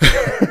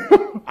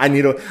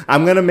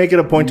 I'm going to make it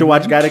a point to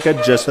watch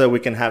Gattaca just so that we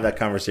can have that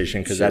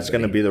conversation, because that's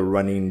going to be the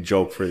running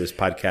joke for this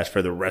podcast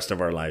for the rest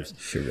of our lives.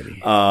 Sure,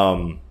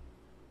 buddy.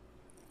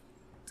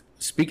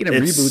 Speaking of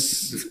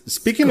reboots.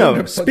 Speaking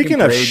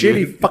of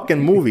shitty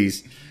fucking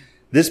movies,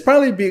 this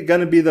probably going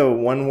to be the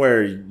one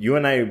where you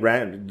and I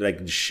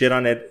shit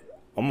on it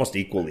almost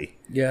equally.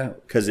 Yeah.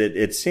 Because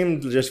it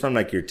seemed just from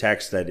like your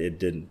text that it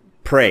didn't.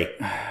 Prey.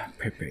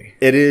 Prey.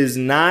 It is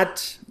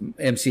not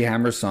MC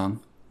Hammer's song.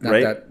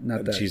 Not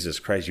that. Jesus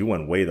Christ, you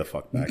went way the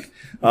fuck back.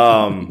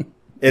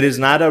 It is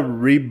not a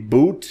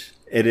reboot.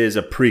 It is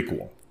a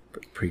prequel.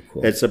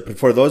 It's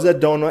for those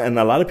that don't know, and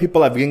a lot of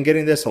people have been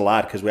getting this a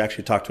lot because we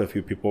actually talked to a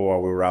few people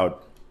while we were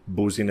out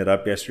boozing it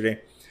up yesterday.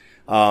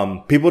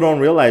 People don't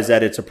realize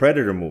that it's a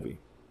Predator movie.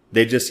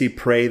 They just see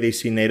Prey. They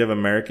see Native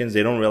Americans.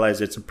 They don't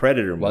realize it's a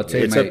Predator movie. Well, I'll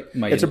tell you,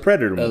 it's a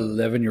Predator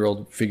movie.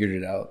 11-year-old figured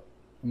it out.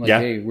 I'm like,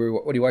 hey,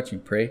 what are you watching?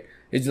 Prey?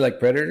 Is it like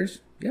Predators?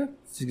 Yeah,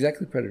 it's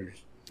exactly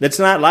Predators. It's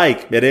not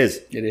like. It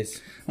is. It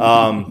is.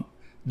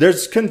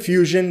 There's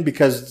confusion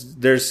because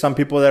there's some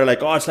people that are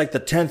like, oh, it's like the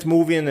 10th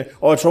movie and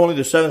it's only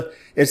the 7th.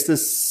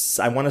 It's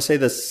I want to say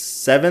the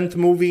 7th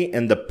movie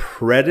in the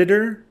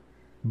Predator,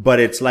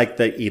 but it's like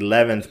the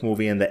 11th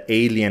movie in the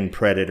Alien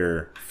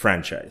Predator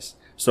franchise.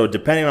 So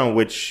depending on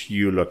which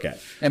you look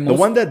at. And the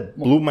one that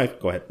blew my...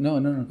 Go ahead. No,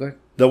 go ahead.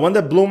 The one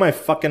that blew my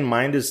fucking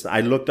mind is I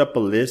looked up a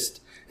list,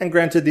 and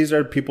granted, these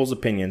are people's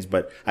opinions,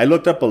 but I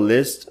looked up a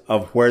list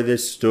of where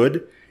this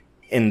stood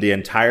in the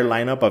entire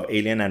lineup of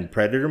Alien and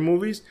Predator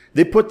movies.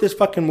 They put this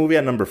fucking movie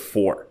at number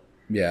 4.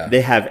 Yeah.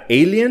 They have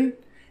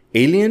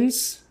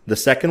Aliens, the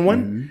second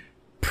one,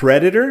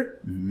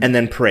 Predator, and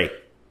then Prey.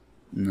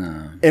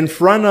 No. In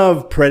front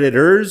of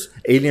Predators,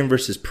 Alien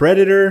vs.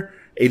 Predator,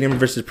 Alien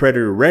vs.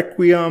 Predator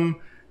Requiem,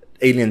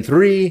 Alien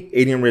 3,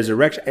 Alien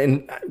Resurrection.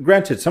 And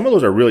granted, some of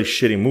those are really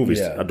shitty movies.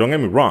 Yeah. Don't get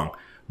me wrong.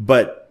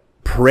 But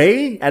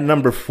Prey at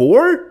number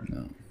 4?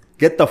 No.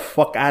 Get the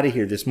fuck out of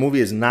here. This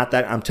movie is not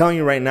that. I'm telling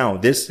you right now,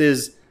 this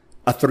is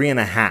a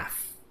 3.5.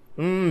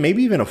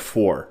 Maybe even a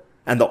 4.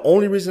 And the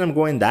only reason I'm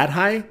going that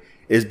high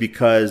is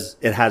because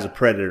it has a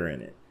Predator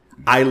in it.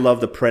 I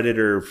love the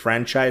Predator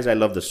franchise. I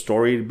love the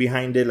story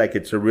behind it. Like,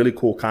 it's a really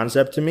cool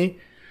concept to me.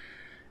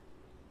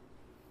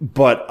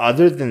 But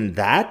other than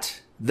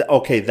that,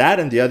 that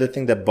and the other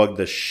thing that bugged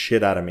the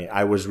shit out of me.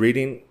 I was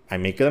reading, I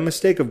make the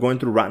mistake of going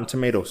through Rotten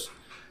Tomatoes.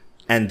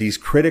 And these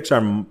critics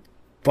are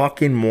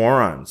fucking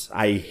morons.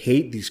 I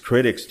hate these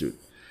critics, dude.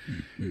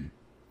 Mm-hmm.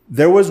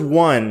 There was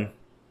one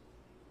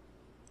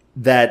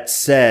that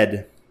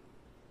said,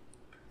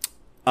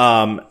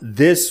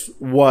 this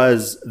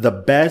was the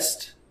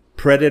best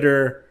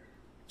Predator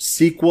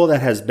sequel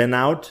that has been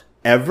out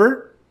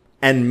ever,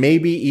 and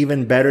maybe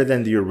even better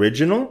than the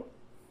original.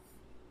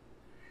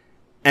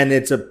 And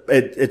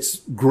it's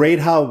great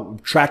how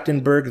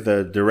Trachtenberg,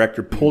 the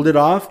director, pulled it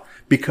off,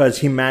 because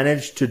he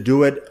managed to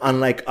do it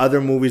unlike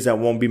other movies that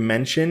won't be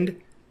mentioned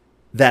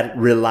that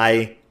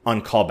rely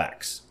on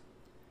callbacks.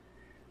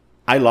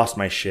 I lost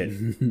my shit.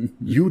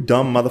 You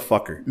dumb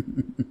motherfucker.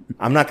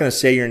 I'm not going to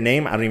say your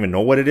name. I don't even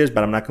know what it is,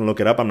 but I'm not going to look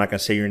it up. I'm not going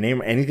to say your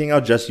name or anything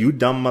else. Just you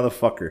dumb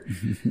motherfucker.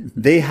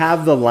 They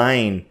have the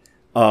line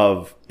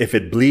of, if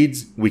it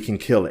bleeds, we can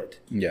kill it.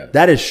 Yeah.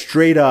 That is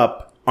straight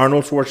up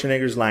Arnold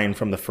Schwarzenegger's line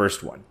from the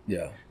first one.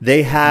 Yeah.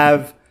 They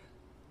have,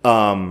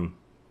 what's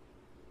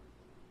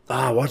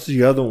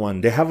the other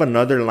one? They have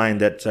another line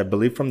that's, I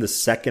believe, from the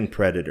second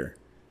Predator.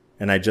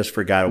 And I just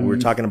forgot. We were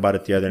talking about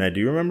it the other night. Do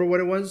you remember what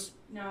it was?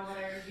 No, but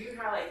I reviewed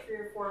had like 3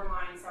 or 4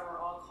 lines that were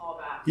all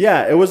callbacks.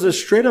 Yeah, it was a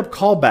straight up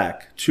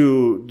callback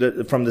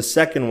from the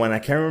second one. I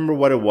can't remember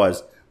what it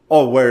was.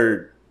 No,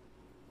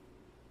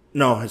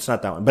 it's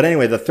not that one. But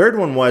anyway, the third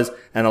one was,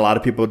 and a lot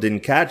of people don't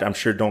catch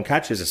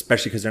this,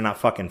 especially because they're not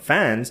fucking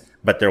fans,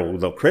 but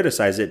they'll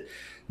criticize it.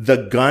 The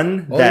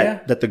gun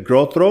that the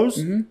girl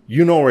throws,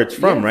 you know where it's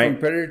from, right? From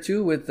Predator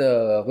 2 with,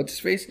 what's his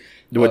face?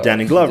 With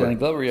Danny Glover. Danny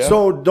Glover, yeah.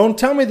 So don't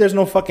tell me there's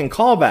no fucking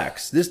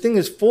callbacks. This thing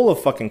is full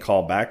of fucking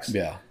callbacks.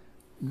 Yeah.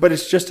 But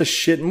it's just a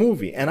shit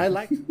movie. And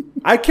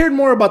I cared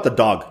more about the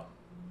dog.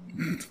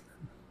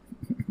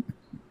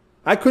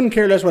 I couldn't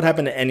care less what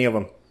happened to any of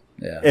them.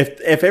 Yeah.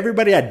 If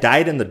everybody had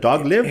died and the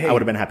dog lived, I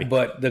would have been happy.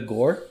 But the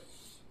gore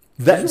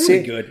That's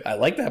really good. I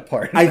like that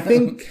part. I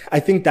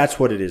think that's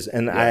what it is,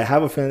 and I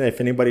have a feeling that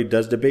if anybody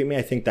does debate me,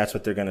 I think that's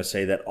what they're gonna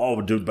say. That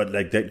dude, but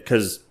like that,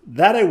 because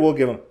that I will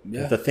give him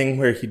the thing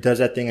where he does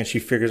that thing and she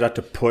figures out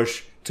to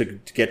push to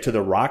get to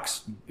the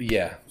rocks.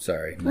 Yeah,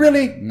 sorry. No,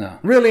 Really? No.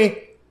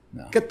 Really?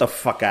 No. Get the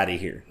fuck out of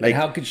here! Like,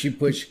 how could she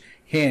push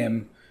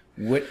him?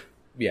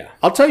 Yeah.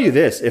 I'll tell you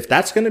this: if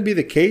that's gonna be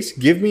the case,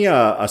 give me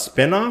a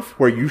spinoff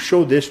where you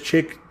show this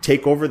chick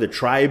take over the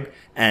tribe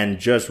and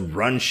just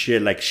run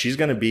shit. Like she's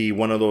gonna be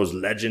one of those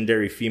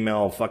legendary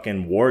female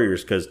fucking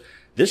warriors. Because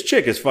this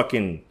chick is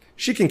fucking.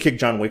 She can kick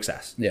John Wick's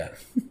ass. Yeah.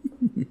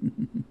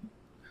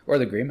 Or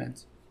the Gray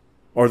Man's.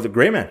 Or the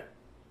Gray Man.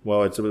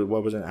 Well,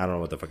 what was it? I don't know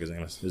what the fuck his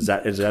name is. Is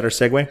that our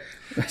segue?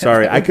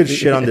 Sorry, I could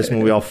shit on this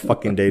movie all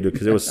fucking day, dude,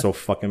 because it was so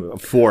fucking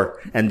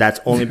 4, and that's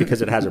only because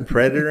it has a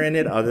predator in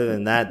it. Other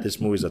than that, this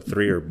movie's a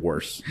 3 or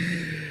worse.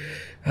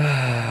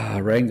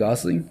 Ryan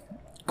Gosling,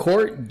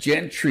 Court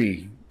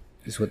Gentry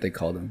is what they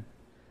called him,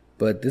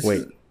 but this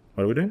is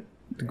what are we doing?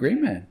 the Gray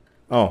Man.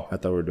 Oh, I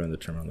thought we were doing the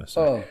term on this.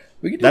 Oh,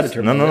 we can do the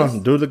term on this. No,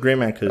 do the Gray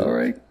Man. All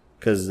right.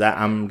 Because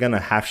I'm gonna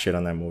half shit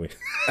on that movie.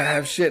 I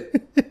have shit.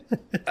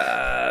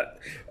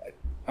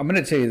 I'm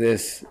gonna tell you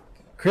this: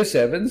 Chris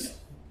Evans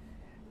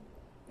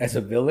as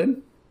a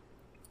villain.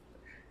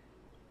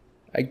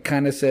 I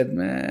kind of said,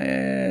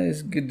 man,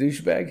 he's a good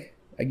douchebag.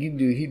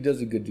 He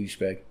does a good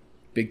douchebag,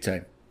 big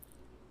time.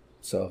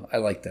 So I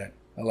like that.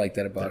 I like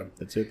that about him.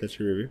 That's it. That's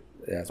your review.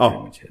 Yeah, that's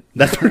pretty much it.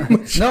 That's pretty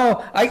much.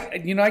 No,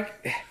 I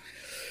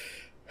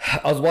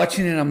was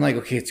watching it and I'm like,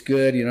 okay, it's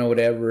good,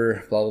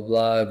 whatever, blah, blah,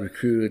 blah,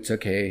 Recruit, it's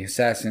okay,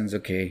 Assassins,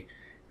 okay.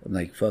 I'm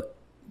like, fuck,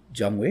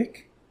 John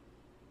Wick?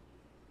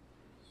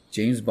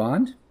 James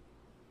Bond?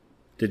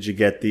 Did you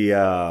get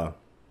the,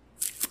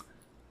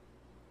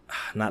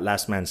 not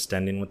Last Man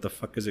Standing, what the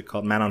fuck is it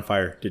called? Man on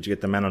Fire. Did you get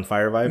the Man on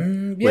Fire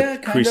vibe? Yeah,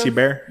 with Creasy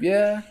Bear?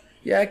 Yeah,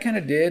 I kind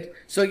of did.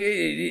 So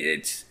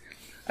it's,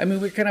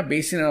 we're kind of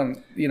basing it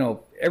on,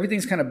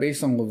 everything's kind of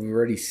based on what we've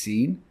already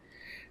seen.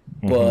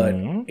 But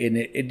in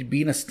it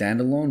being a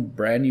standalone,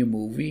 brand new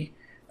movie,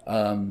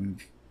 I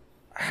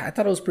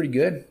thought it was pretty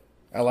good.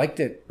 I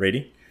liked it.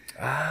 Rating?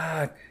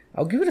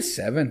 I'll give it a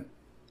 7.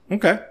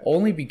 Okay.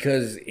 Only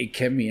because it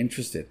kept me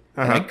interested.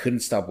 And I couldn't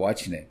stop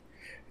watching it.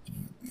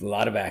 A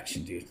lot of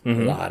action, dude. A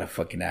lot of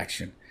fucking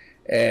action.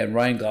 And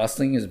Ryan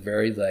Gosling is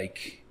very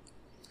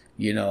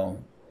he's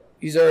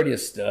already a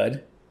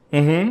stud.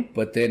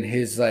 But then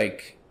he's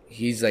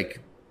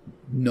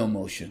no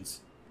motions.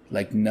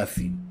 Like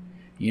nothing.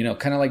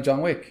 Kind of like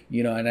John Wick,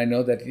 and I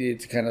know that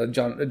it's kind of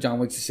John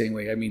Wick's the same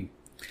way. I mean,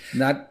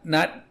 not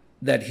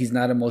that he's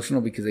not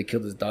emotional because they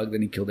killed his dog,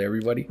 then he killed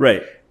everybody.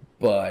 Right.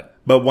 But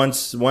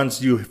once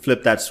you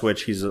flip that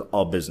switch, he's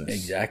all business.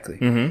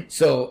 Exactly.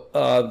 So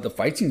the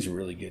fight scenes are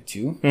really good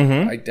too.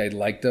 I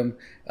liked them.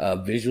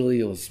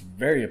 Visually, it was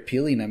very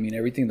appealing. I mean,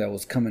 everything that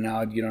was coming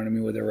out,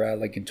 where they were at,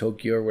 like in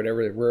Tokyo or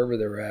wherever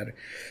they were at,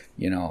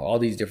 all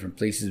these different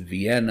places,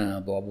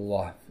 Vienna, blah, blah,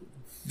 blah.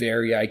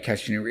 Very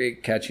eye-catching.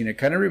 It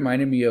kind of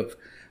reminded me of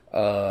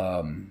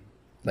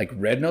like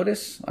Red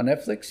Notice on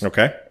Netflix.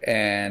 Okay.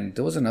 And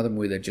there was another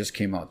movie that just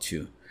came out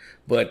too.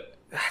 But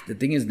the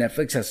thing is,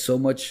 Netflix has so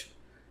much,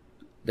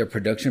 their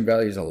production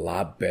value is a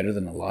lot better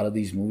than a lot of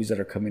these movies that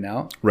are coming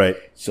out. Right.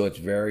 So it's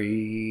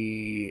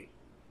very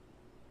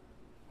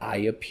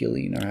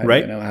eye-appealing,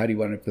 or how do you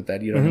want to put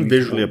that?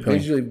 Visually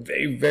appealing.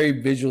 Very, very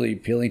visually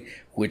appealing,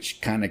 which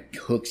kind of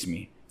hooks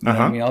me.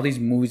 All these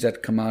movies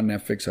that come out on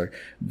Netflix are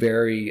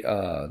very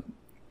good.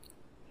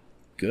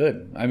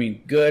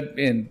 Good,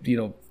 and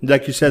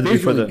like you said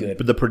before, good.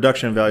 the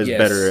production value is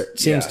better. It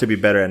seems to be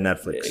better at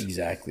Netflix.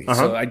 Exactly.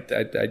 So I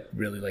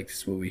really like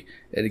this movie,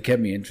 and it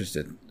kept me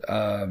interested.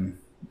 I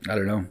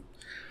don't know.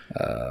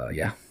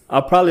 Yeah.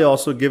 I'll probably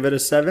also give it a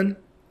 7.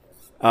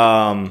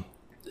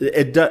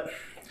 The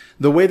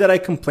way that I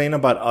complain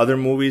about other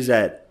movies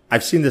that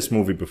I've seen this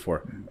movie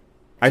before.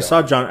 I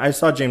saw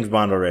James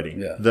Bond already.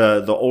 Yeah.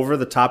 The over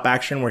the top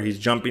action where he's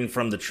jumping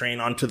from the train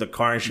onto the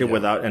car and shit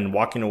and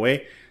walking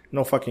away.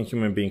 No fucking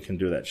human being can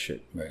do that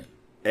shit.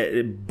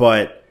 Right.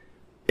 But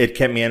it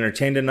kept me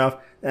entertained enough,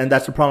 and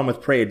that's the problem with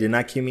Prey. It did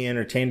not keep me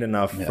entertained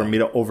enough for me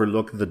to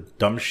overlook the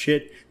dumb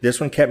shit. This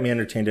one kept me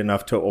entertained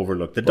enough to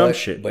overlook the dumb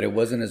shit. But it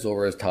wasn't as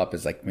over as top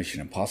as like Mission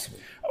Impossible.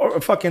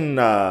 Or fucking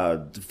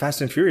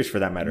Fast and Furious for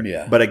that matter.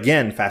 Yeah. But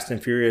again, Fast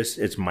and Furious,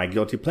 it's my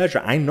guilty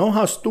pleasure. I know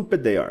how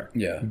stupid they are.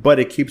 Yeah. But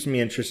it keeps me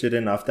interested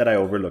enough that I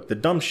overlook the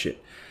dumb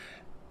shit.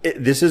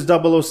 This is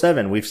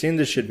 007. We've seen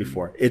this shit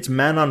before. It's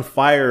Man on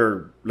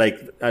Fire, like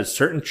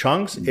certain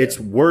chunks. Yeah. It's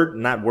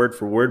not word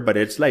for word, but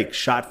it's like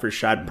shot for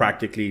shot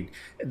practically.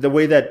 The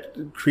way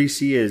that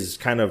Creasy is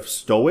kind of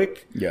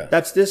stoic. Yeah.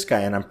 That's this guy.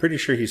 And I'm pretty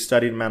sure he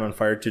studied Man on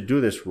Fire to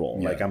do this role.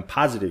 Yeah. Like I'm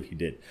positive he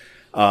did.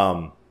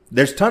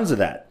 There's tons of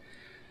that.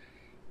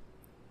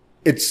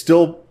 It's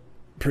still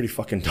pretty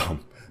fucking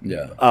dumb.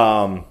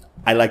 Yeah.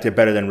 I liked it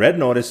better than Red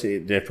Notice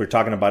if we're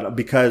talking about,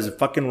 because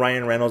fucking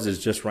Ryan Reynolds is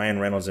just Ryan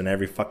Reynolds in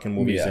every fucking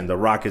movie he's in. The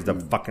Rock is the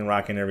fucking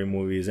Rock in every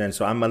movie he's in.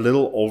 So I'm a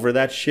little over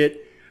that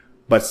shit.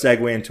 But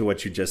segue into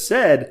what you just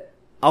said,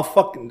 I'll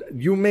fucking,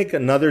 you make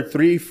another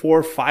 3,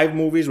 4, 5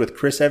 movies with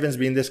Chris Evans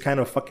being this kind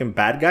of fucking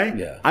bad guy.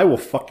 Yeah. I will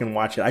fucking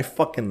watch it. I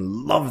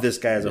fucking love this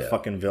guy as a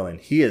fucking villain.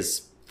 He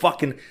is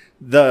fucking,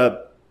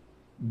 the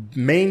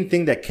main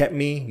thing that kept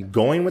me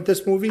going with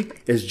this movie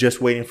is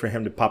just waiting for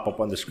him to pop up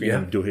on the screen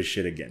and do his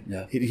shit again.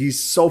 Yeah. He's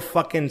so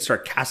fucking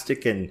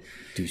sarcastic and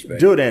Douchebag.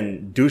 dude,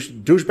 and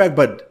douchebag,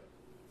 but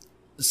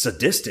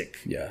sadistic.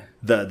 Yeah.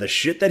 The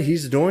shit that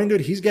he's doing,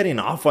 dude, he's getting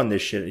off on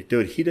this shit,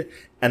 dude.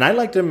 And I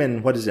liked him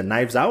in, what is it,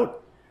 Knives Out?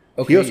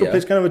 Okay, He also yeah.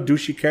 plays kind of a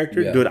douchey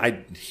character. Yeah.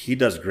 Dude, he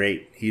does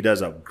great. He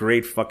does a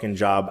great fucking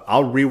job.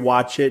 I'll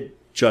rewatch it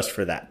just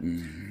for that.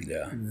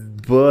 Yeah.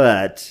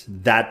 But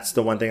that's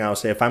the one thing I'll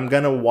say. If I'm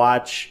in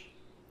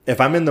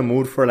the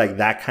mood for like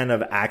that kind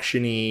of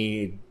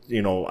actiony,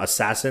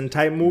 assassin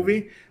type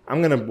movie,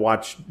 I'm going to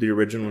watch the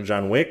original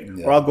John Wick,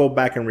 or I'll go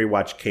back and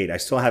rewatch Kate. I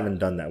still haven't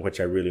done that, which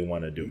I really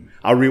want to do.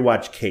 I'll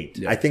rewatch Kate.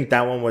 Yeah. I think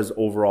that one was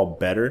overall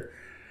better,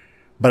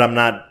 but I'm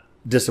not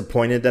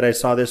disappointed that I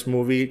saw this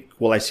movie.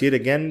 Will I see it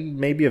again?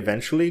 Maybe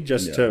eventually,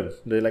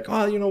 they're like,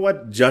 oh, you know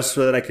what? Just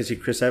so that I could see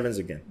Chris Evans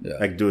again. Yeah.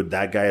 Like, dude,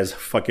 that guy is a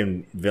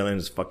fucking villain.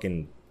 Is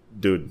fucking,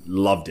 dude,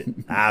 loved it.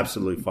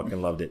 Absolutely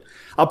fucking loved it.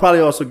 I'll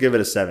probably also give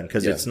it a 7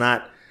 because it's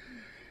not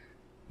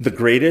the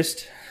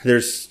greatest.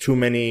 There's too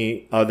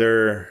many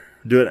other,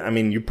 dude. I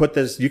mean, you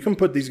can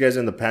put these guys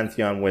in the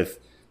pantheon with,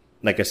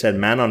 like I said,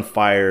 Man on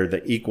Fire,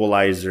 The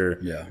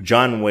Equalizer,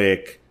 John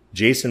Wick,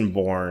 Jason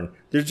Bourne.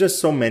 There's just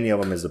so many of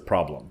them is the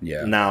problem.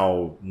 Yeah.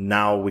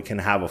 Now we can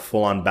have a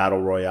full-on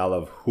battle royale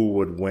of who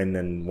would win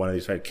in one of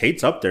these fights.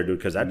 Kate's up there, dude,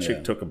 because that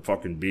chick took a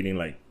fucking beating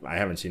like I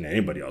haven't seen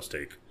anybody else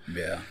take.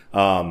 Yeah.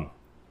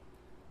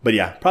 But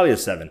yeah, probably a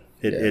 7.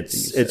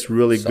 It's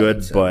really solid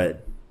good, 7.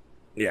 but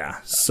yeah.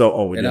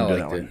 So we And I didn't do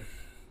that liked one.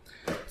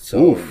 it.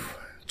 So, Oof.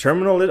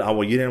 Terminal List. Oh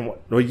well, you didn't.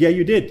 Well, yeah,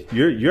 you did.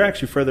 You're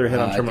actually further ahead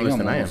on Terminal List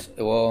than I am.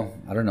 Well,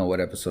 I don't know what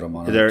episode I'm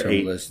on. There are Terminal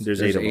 8. List.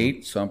 There's 8 of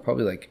them. So I'm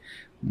probably like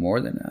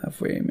more than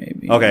halfway,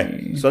 maybe.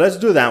 Okay, so let's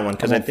do that one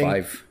because I'm I on think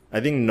 5. I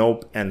think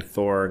Nope and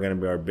Thor are gonna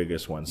be our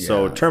biggest ones.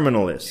 So Yeah.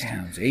 Terminal List.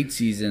 Damn, it's 8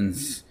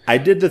 seasons. I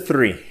did the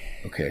 3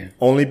 Okay.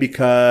 only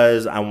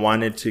because I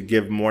wanted to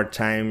give more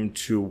time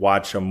to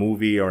watch a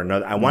movie or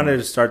another. I wanted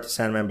to start the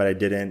Sandman, but I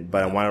didn't.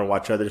 But I wanted to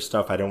watch other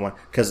stuff. I don't want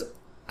because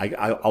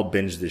I'll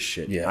binge this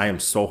shit. Yeah. I am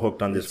so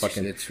hooked on this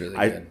fucking. It's really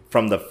good.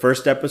 From the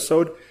first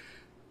episode.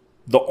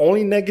 The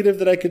only negative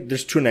that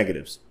there's 2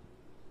 negatives.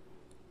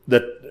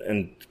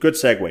 And good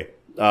segue.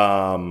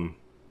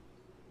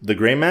 The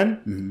Gray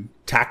Man,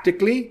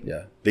 tactically,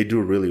 they do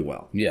really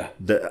well. Yeah.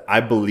 I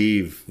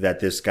believe that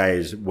this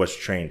guy was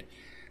trained.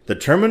 The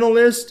Terminal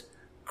List,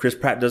 Chris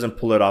Pratt doesn't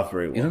pull it off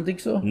very well. You don't think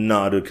so?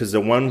 No, dude, because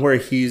the one where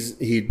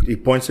he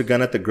points a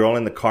gun at the girl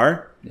in the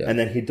car and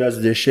then he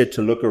does this shit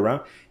to look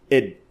around.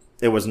 It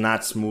was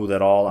not smooth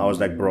at all. I was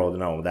like, bro,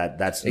 no,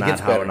 that's not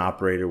gets how better. an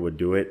operator would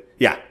do it.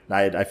 Yeah,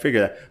 I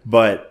figure that.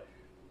 But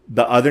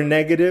the other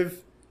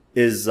negative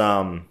is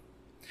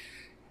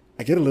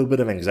I get a little bit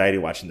of anxiety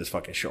watching this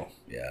fucking show.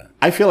 Yeah.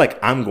 I feel like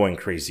I'm going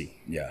crazy.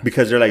 Yeah.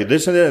 Because they're like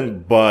this and then,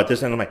 but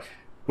this and I'm like,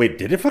 wait,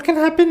 did it fucking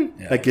happen?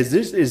 Yeah. Like, is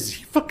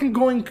he fucking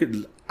going?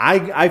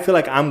 I feel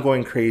like I'm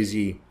going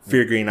crazy,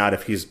 figuring out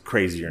if he's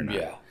crazy or not.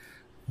 Yeah.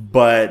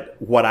 But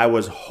what I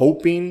was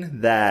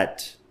hoping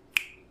that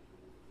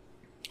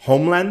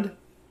Homeland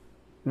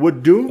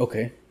would do,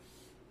 Okay.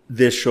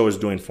 this show is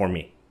doing for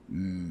me.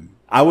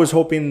 I was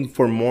hoping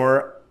for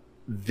more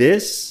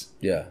this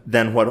Yeah.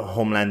 than what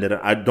Homeland did.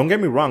 Don't get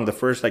me wrong. The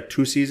first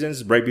 2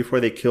 seasons, right before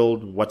they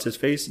killed what's his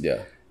face, Yeah.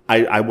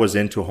 I was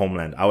into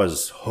Homeland. I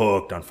was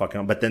hooked on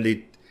fucking. But then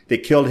they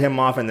killed him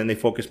off, and then they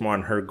focused more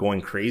on her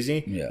going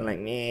crazy. Yeah. I'm like,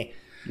 meh.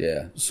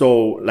 Yeah. So,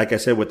 like I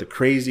said, with the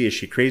crazy, is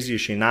she crazy?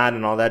 Is she not?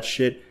 And all that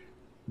shit.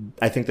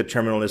 I think the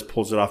Terminal List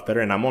pulls it off better.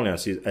 And I'm only on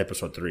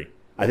episode 3.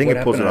 I think What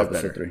it pulls it happened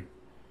off in better. episode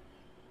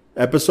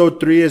 3? Episode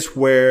 3 is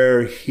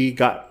where he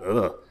got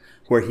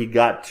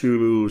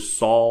to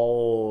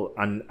Saul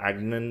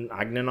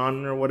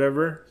Agnanon or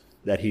whatever.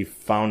 That he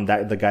found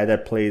that the guy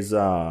that plays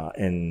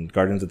in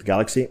Guardians of the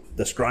Galaxy,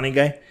 the scrawny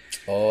guy,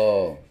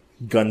 Oh.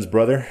 Gunn's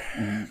brother.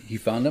 He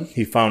found him?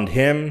 He found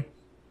him,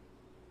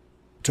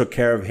 took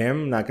care of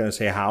him. Not going to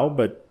say how,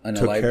 but took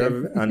Unalived care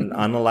him? of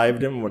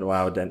unalived him.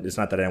 Wow, it's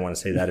not that I didn't want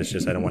to say that. It's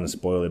just I don't want to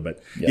spoil it.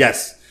 But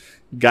yes,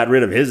 got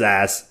rid of his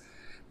ass,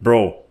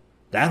 bro.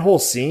 That whole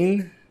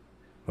scene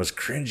was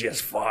cringy as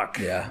fuck.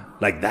 Yeah.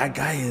 Like that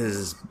guy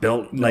is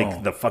built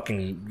like the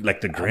fucking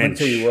like the I'm gonna Grinch.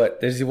 tell you what.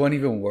 There's one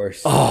even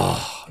worse.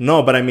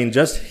 No, but I mean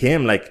just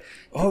him. Like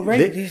Oh,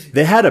 right.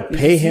 they had to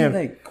pay see, him.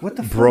 like, what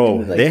the fuck, bro?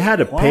 dude? Like, they had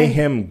to why? pay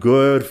him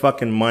good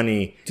fucking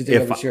money. to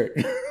take off his shirt.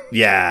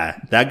 Yeah,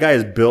 that guy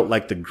is built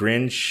like the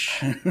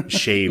Grinch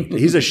shaved.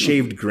 He's a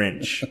shaved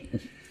Grinch.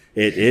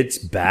 It's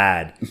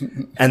bad.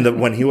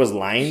 And when he was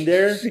lying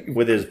there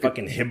with his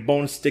fucking hip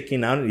bone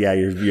sticking out, yeah,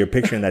 you're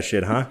picturing that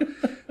shit, huh?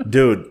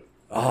 Dude,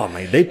 oh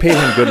my, they paid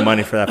him good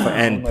money for that.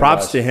 And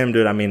props to him,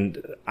 dude. I mean,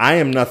 I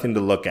am nothing to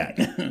look at.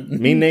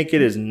 Me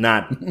naked is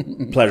not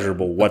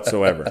pleasurable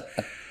whatsoever.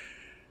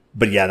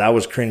 But yeah, that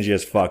was cringy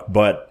as fuck.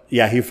 But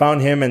yeah, he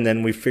found him and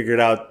then we figured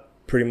out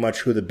pretty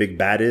much who the big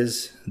bad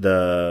is.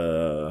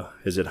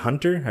 Is it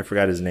Hunter? I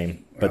forgot his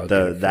name. But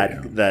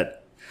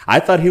that I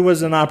thought he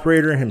was an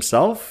operator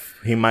himself.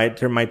 There might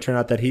turn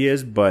out that he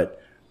is,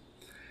 but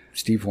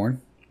Steve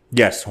Horn.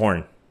 yes,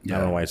 Horn. I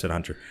don't know why I said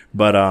Hunter,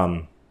 but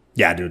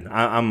yeah, dude,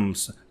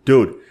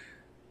 dude.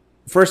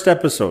 First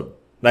episode,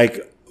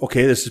 like,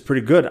 okay, this is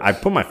pretty good. I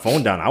put my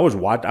phone down. I was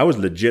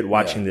legit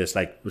watching this,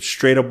 like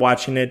straight up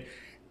watching it.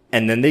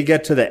 And then they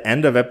get to the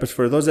end of episode.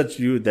 For those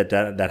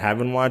that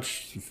haven't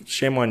watched,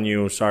 shame on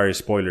you. Sorry,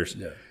 spoilers.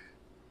 Yeah.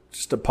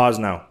 Just a pause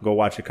now. Go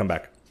watch it. Come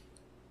back.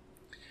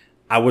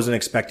 I wasn't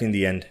expecting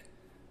the end.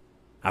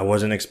 I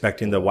wasn't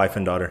expecting the wife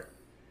and daughter.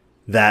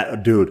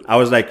 That dude. I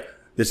was like,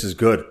 this is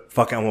good.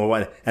 Fucking.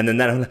 And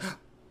then I'm like,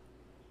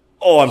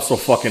 oh, I'm so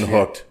fucking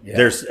hooked.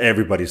 Yeah.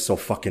 Everybody's so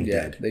fucking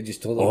dead. They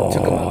just took them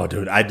out.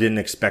 Dude, I didn't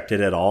expect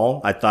it at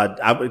all. I thought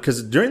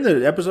because during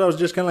the episode I was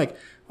just kind of like,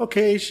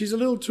 okay, she's a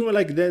little too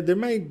like they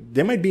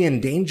might be in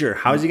danger.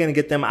 How is he gonna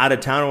get them out of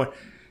town?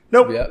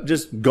 Nope,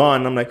 just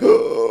gone. I'm like,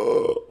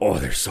 oh,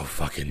 they're so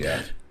fucking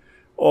dead.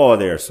 Oh,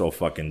 they are so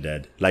fucking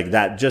dead. Like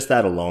that, just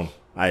that alone.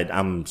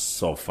 I'm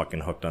so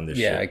fucking hooked on this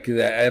shit. Yeah,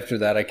 because after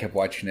that, I kept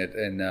watching it,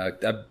 and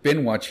I've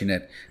been watching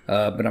it,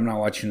 but I'm not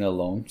watching it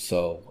alone,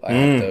 so I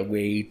have to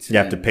wait. You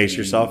have to pace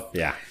yourself?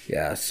 Yeah.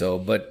 Yeah, so,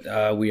 but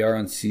we are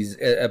on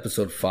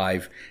episode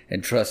 5,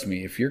 and trust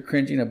me, if you're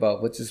cringing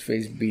about what's his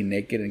face being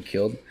naked and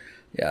killed,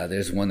 yeah,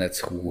 there's one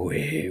that's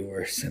way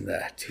worse than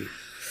that, too.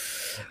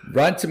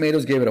 Rotten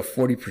Tomatoes gave it a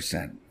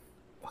 40%.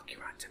 Fuck you,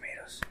 Rotten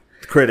Tomatoes.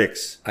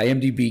 Critics.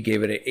 IMDb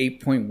gave it an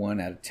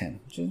 8.1 out of 10.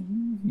 Which is,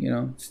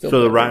 still.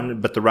 So the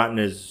Rotten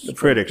is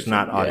critics,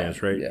 not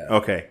audience, right? Yeah.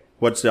 Okay.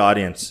 What's the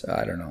audience?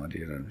 I don't know,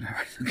 dude. I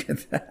never look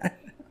at that.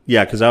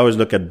 Yeah, because I always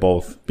look at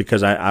both.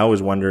 Because I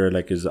always wonder,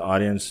 like, is the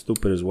audience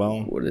stupid as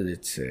well? What did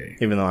it say?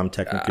 Even though I'm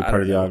technically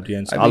part of the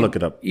audience. I'll look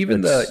it up.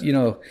 Even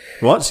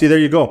Well, see, there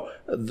you go.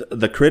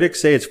 The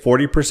critics say it's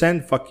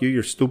 40%. Fuck you,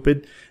 you're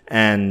stupid.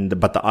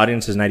 But the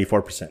audience is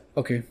 94%.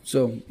 Okay,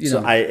 so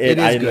I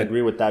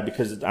agree with that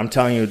because I'm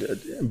telling you,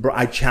 bro,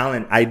 I'm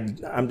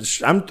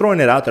throwing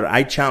it out there.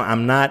 I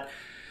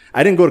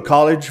didn't go to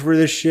college for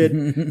this shit.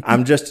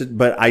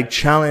 But I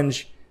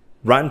challenge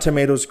Rotten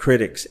Tomatoes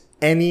critics,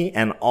 any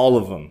and all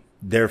of them.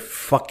 They're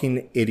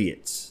fucking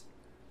idiots.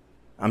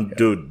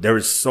 Dude,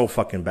 they're so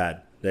fucking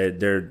bad. I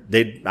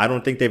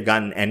don't think they've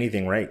gotten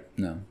anything right.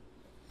 No.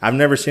 I've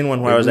never seen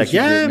one where I was like,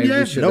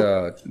 we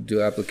should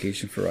do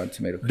application for Rotten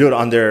Tomatoes. Dude,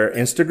 on their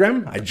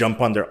Instagram, I jump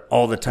on there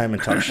all the time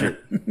and talk shit.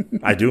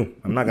 I do.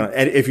 I'm not gonna.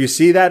 If you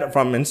see that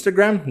from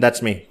Instagram,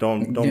 that's me.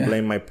 Don't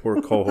blame my poor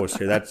co-host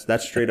here.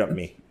 That's straight up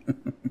me.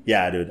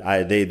 Yeah, dude.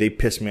 They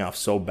piss me off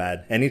so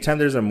bad. Anytime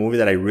there's a movie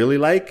that I really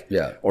like,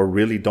 or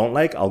really don't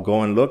like, I'll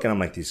go and look, and I'm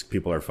like, these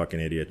people are fucking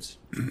idiots.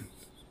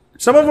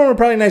 Some of them are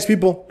probably nice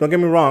people. Don't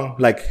get me wrong.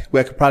 Like,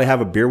 I could probably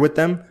have a beer with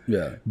them.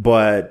 Yeah.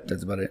 But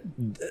that's about it.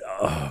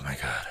 Oh, my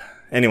God.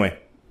 Anyway,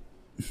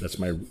 that's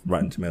my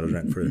Rotten Tomatoes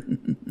rant for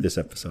this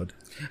episode.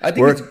 I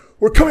think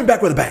we're coming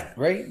back with a bang.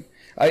 Right?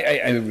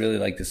 I really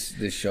like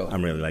this show.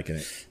 I'm really liking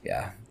it.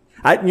 Yeah.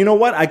 You know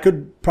what? I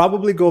could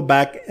probably go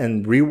back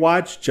and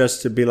rewatch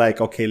just to be like,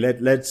 okay,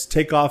 let's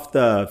take off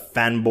the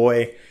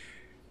fanboy.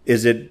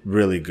 Is it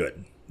really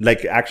good?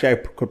 Like, actually, I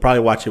could probably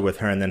watch it with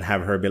her and then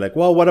have her be like,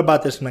 well, what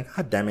about this? I'm like,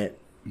 God damn it.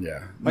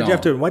 Yeah. Why do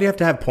you have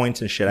to have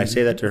points and shit? I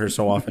say that to her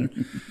so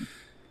often.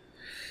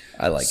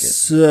 I like it.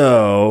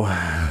 So,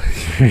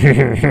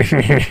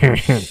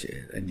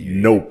 shit,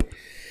 nope.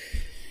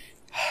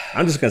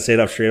 I'm just going to say it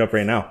up straight up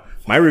right now.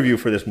 My review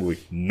for this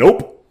movie,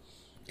 nope.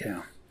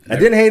 Yeah. I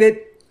didn't hate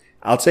it.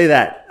 I'll say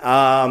that.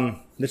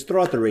 Let's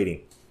throw out the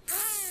rating.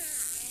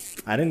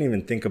 I didn't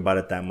even think about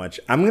it that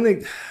much. I'm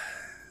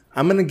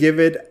gonna give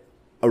it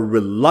a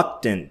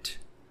reluctant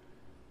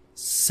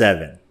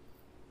 7.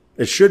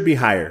 It should be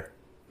higher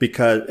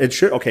because it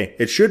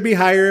should be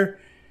higher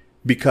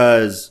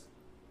because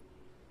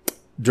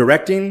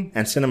directing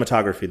and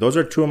cinematography. Those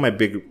are two of my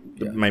big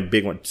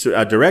ones.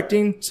 So,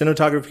 directing,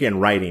 cinematography, and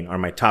writing are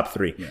my top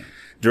 3. Yeah.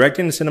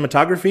 Directing and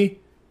cinematography,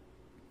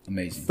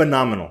 amazing,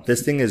 phenomenal.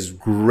 This thing is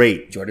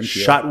great. Jordan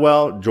Peele. Shot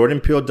well.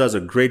 Jordan Peele does a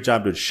great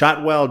job, dude.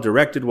 Shot well,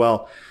 directed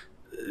well,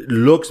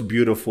 looks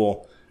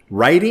beautiful.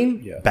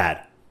 Writing,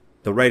 bad.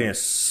 The writing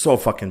is so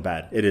fucking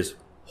bad. It is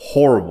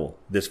horrible,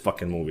 this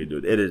fucking movie,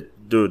 dude. It is,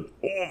 dude.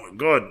 Oh my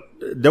God.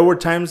 There were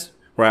times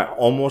where I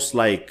almost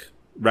like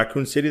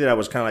Raccoon City that I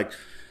was kind of like,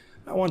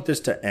 I want this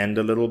to end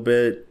a little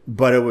bit,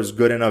 but it was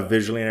good enough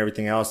visually and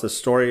everything else. The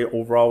story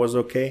overall was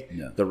okay.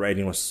 Yeah. The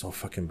writing was so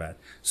fucking bad.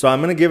 So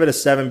I'm going to give it a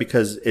 7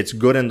 because it's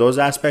good in those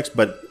aspects,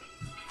 but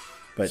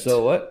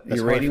so what?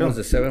 Your rating was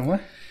a 7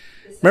 what?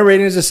 My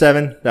rating is a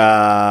 7.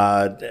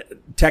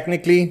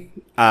 Technically,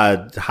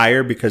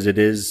 higher because it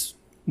is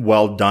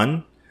well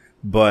done,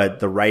 but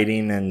the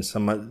writing and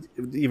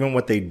even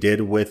what they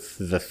did with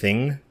The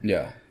Thing,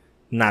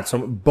 not so.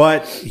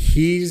 But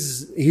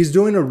he's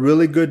doing a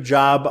really good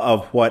job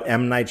of what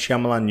M. Night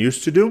Shyamalan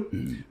used to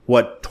do,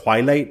 what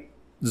Twilight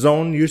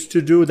Zone used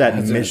to do.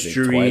 That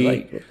mystery.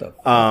 Twilight? What the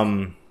fuck?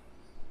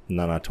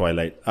 No, not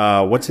Twilight.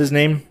 What's his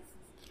name?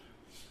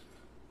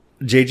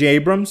 J.J.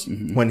 Abrams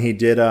when he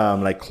did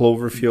like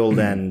Cloverfield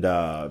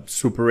and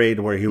Super 8,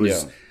 where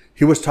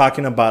he was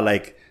talking about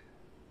like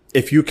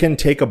if you can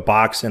take a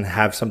box and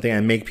have something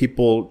and make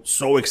people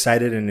so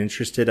excited and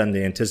interested on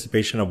the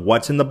anticipation of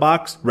what's in the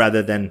box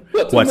rather than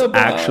what's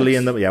actually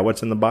in the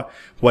what's in the box,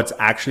 what's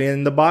actually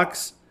in the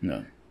box,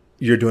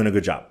 you're doing a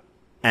good job.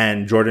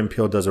 And Jordan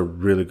Peele does a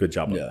really good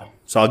job of it.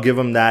 So I'll give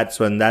him that.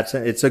 So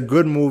it's a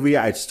good movie.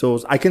 I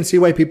can see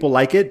why people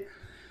like it.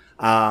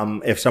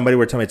 If somebody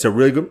were to tell me it's a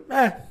really good,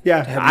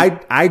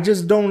 I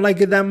just don't like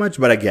it that much,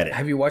 but I get it.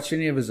 Have you watched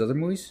any of his other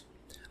movies?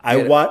 I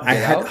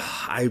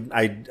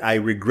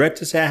regret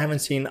to say I haven't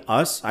seen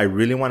Us. I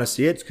really want to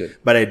see it, good.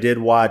 But I did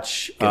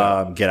watch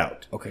Get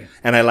Out. Okay,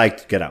 and I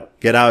liked Get Out.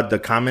 Get Out, the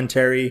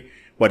commentary,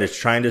 what it's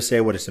trying to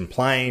say, what it's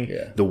implying,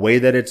 the way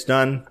that it's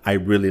done. I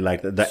really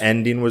liked it. The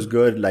ending was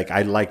good. Like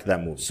I liked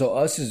that movie. So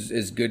Us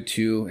is good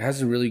too. It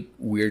has a really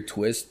weird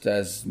twist,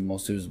 as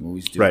most of his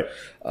movies do. Right.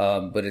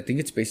 But I think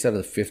it's based out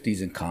of the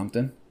 50s in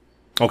Compton.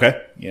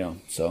 Okay.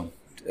 So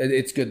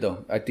it's good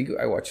though. I think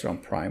I watched it on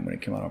Prime when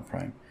it came out on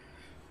Prime.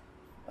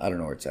 I don't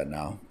know where it's at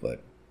now,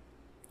 but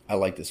I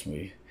like this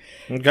movie.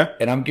 Okay.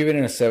 And I'm giving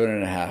it a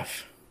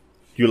 7.5.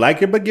 You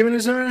like it, but giving it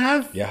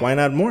 7.5? Yeah. Why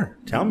not more?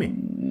 Tell me.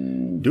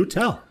 Do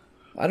tell.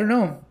 I don't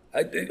know.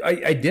 I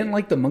didn't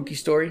like the monkey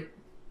story.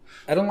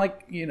 I don't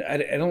like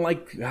I don't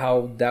like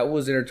how that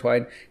was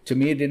intertwined. To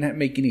me, it didn't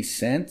make any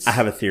sense. I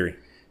have a theory.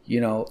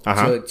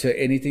 To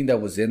anything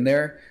that was in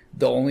there.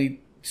 The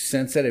only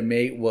sense that it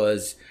made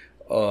was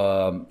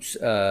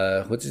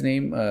what's his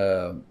name?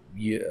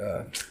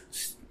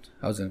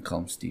 I was gonna call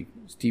him Steve.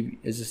 Steve,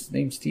 is his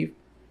name Steve?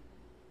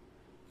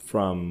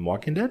 From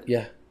Walking Dead?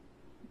 Yeah.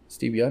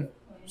 Steve Young?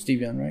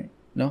 Steve Young, right?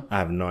 No? I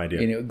have no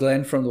idea.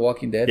 Glenn from The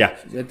Walking Dead? Yeah.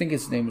 I think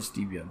his name is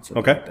Steve Young.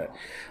 Okay. Like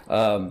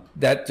that.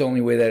 That's the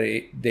only way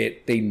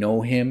that they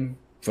know him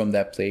from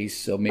that place.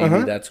 So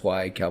maybe that's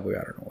why Cowboy,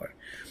 I don't know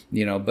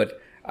why.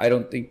 But I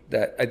don't think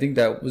that, I think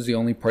that was the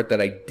only part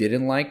that I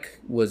didn't like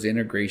was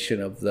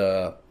integration of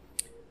the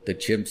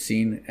chimp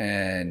scene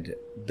and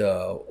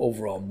the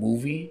overall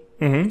movie,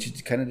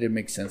 which kind of didn't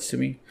make sense to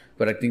me.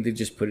 But I think they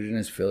just put it in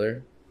as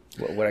filler.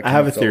 What I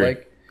have a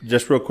theory.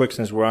 Just real quick,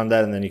 since we're on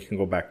that, and then you can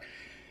go back.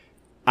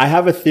 I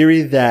have a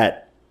theory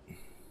that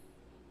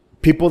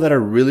people that are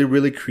really,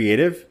 really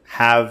creative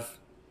have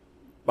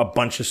a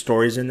bunch of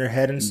stories in their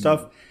head and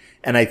stuff.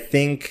 And I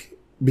think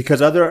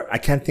because I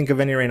can't think of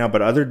any right now,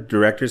 but other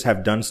directors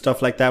have done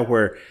stuff like that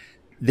where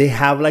they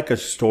have like a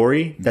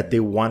story that they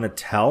want to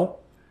tell,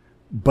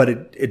 but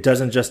it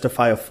doesn't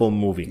justify a full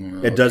movie.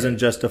 It doesn't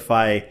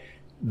justify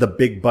the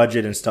big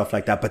budget and stuff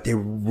like that. But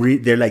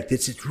they're like,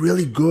 this is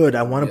really good.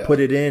 I want to put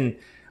it in.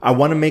 I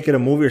want to make it a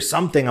movie or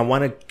something. I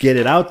want to get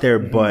it out there,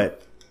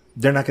 but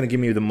they're not going to give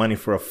me the money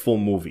for a full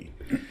movie.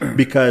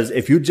 Because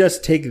if you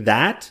just take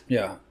that,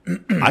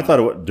 I thought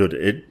it would,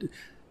 dude,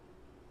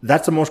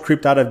 that's the most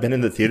creeped out I've been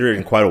in the theater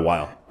in quite a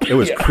while. It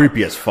was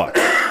creepy as fuck.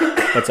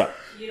 What's up?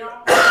 You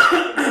don't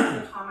think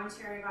the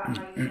commentary about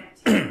how you can't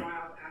take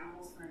wild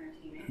animals for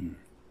entertainment?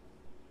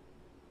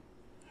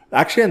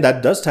 Actually, and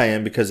that does tie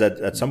in because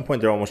at some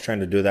point they're almost trying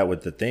to do that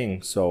with the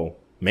thing. So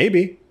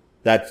maybe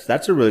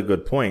that's a really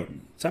good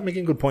point. Stop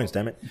making good points,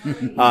 damn it.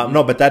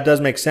 No, but that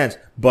does make sense.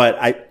 But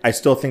I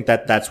still think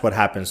that that's what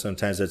happens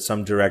sometimes. That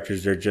some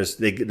directors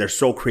they're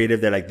so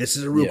creative. They're like, this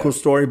is a real cool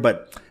story,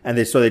 and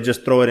they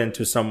just throw it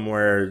into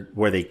somewhere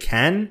where they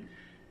can,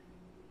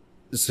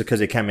 because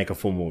they can't make a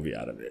full movie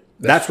out of it.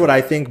 That's what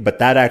I think. But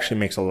that actually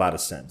makes a lot of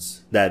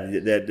sense. That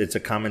it's a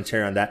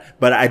commentary on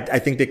that. But I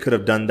think they could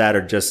have done that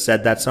or just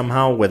said that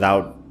somehow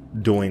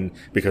without doing,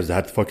 because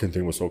that fucking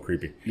thing was so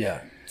creepy.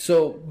 Yeah.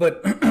 So,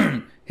 but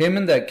him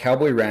and that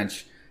Cowboy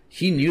Ranch.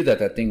 He knew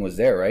that thing was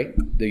there, right?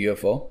 The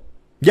UFO.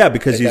 Yeah,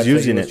 because he's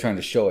using it. He was trying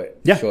to show it.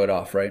 Yeah. Show it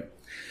off, right?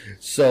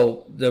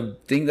 So the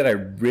thing that I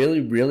really,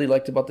 really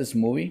liked about this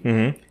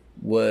movie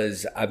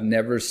was I've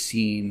never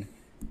seen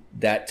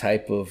that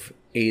type of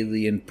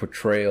alien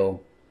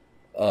portrayal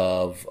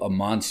of a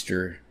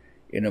monster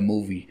in a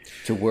movie,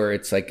 to where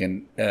it's like you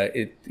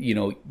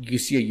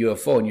see a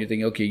UFO and you're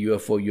thinking, okay,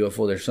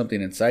 UFO, there's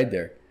something inside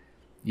there,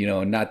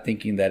 not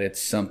thinking that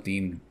it's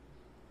something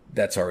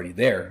that's already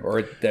there,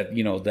 or that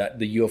that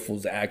the UFO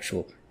is the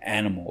actual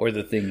animal or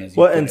the thing is.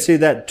 Well, and see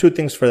that two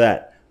things for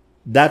that.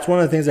 That's one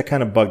of the things that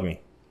kind of bugged me.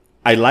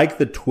 I like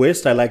the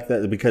twist. I like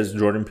that because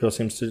Jordan Peele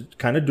seems to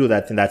kind of do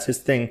that, and that's his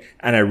thing,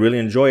 and I really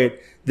enjoy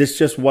it. This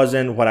just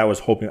wasn't what I was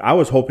hoping. I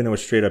was hoping it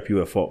was straight up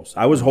UFOs.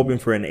 I was hoping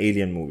for an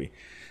alien movie.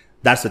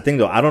 That's the thing,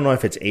 though. I don't know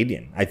if it's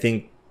alien. I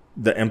think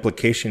the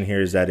implication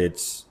here is that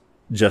it's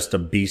just a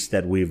beast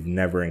that we've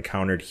never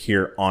encountered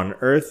here on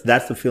Earth.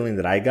 That's the feeling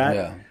that I got.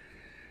 Yeah.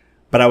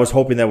 But I was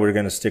hoping that we were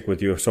going to stick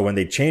with you. So when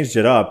they changed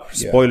it up,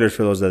 spoilers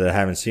for those that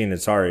haven't seen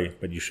it, sorry,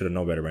 but you should have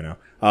known better by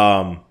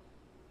now.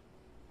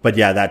 But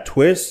yeah, that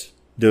twist,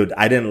 dude,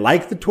 I didn't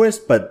like the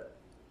twist, but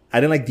I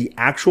didn't like the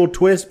actual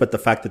twist, but the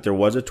fact that there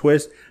was a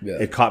twist,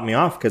 it caught me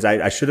off because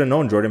I should have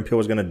known Jordan Peele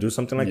was going to do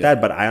something like that.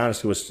 But I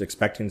honestly was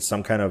expecting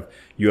some kind of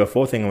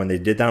UFO thing. And when they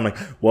did that, I'm like,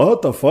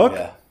 what the fuck?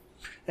 Yeah.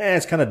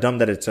 It's kind of dumb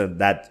that it's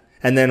that.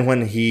 And then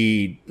when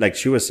he, like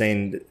she was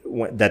saying,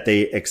 that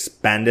they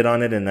expanded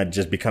on it and that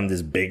just become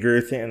this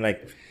bigger thing,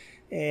 like,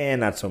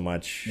 not so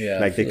much. Yeah,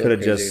 like they it's a could have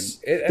little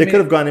just, crazy. they could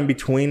have gone in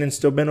between and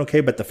still been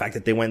okay. But the fact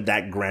that they went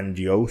that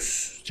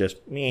grandiose,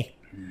 just me.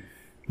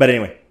 But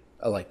anyway,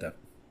 I like that.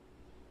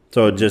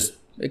 so just,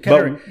 It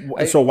kinda-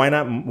 so why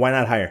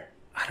not higher?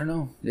 I don't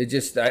know. It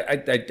just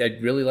I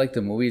really like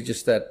the movie. It's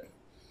just that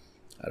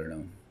I don't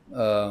know.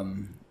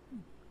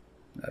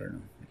 I don't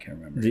know. I can't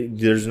remember.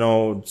 There's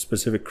no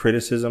specific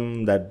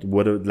criticism that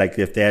would have, like,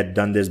 if they had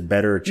done this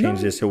better or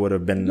changed No. this, it would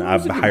have been No, a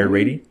it's good higher movie.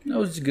 rating.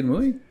 No, it's a good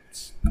movie.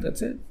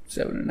 That's it.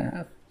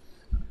 7.5.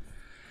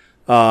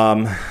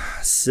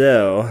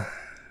 So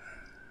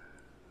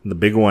the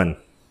big one,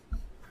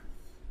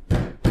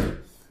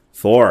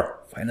 Thor.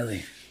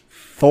 Finally.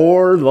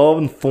 Thor: Love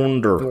and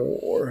Thunder.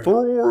 Thor.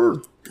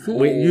 Thor.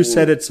 Wait, you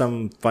said it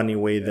some funny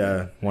way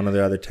one of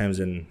the other times,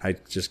 and I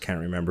just can't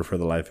remember for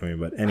the life of me.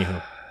 But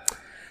anywho,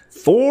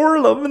 Thor: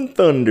 Love and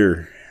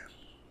Thunder.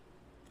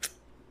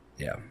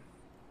 Yeah.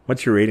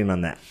 What's your rating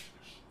on that?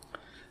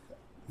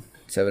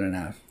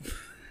 7.5.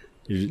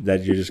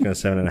 You're just gonna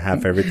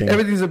 7.5 everything.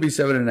 Everything's gonna be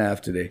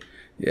 7.5 today.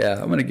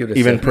 Yeah, I'm gonna give it a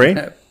Even 7.5.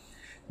 Prey?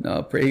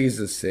 No, Prey is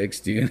a 6,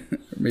 dude. Or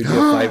maybe a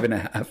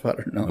 5.5. I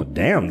don't know.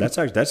 Damn, that's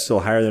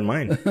still higher than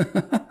mine.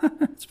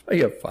 It's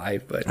probably a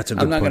 5, but That's a I'm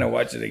good not point. gonna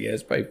watch it again.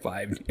 It's probably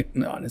 5.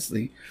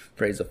 Honestly,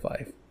 Prey's a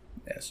 5.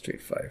 Yeah,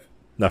 straight 5.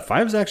 The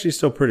 5's actually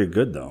still pretty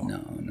good though.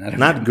 No,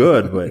 Not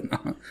good, but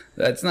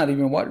That's not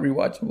even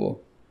rewatchable.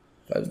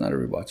 5's not a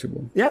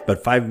rewatchable. yeah,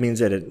 but 5 means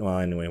that it. Well,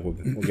 anyway,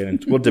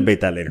 we'll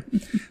debate that later.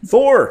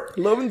 Thor: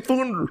 Love and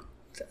Thunder.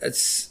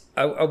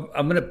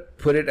 I'm gonna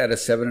put it at a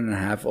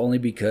 7.5 only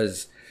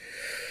because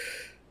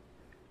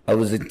I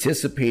was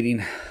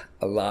anticipating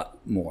a lot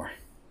more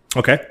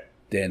Okay.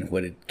 than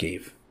what it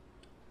gave.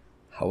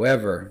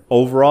 However,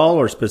 Overall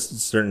or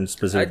certain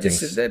specific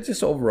things? that's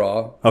just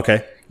overall.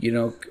 Okay. You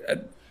know,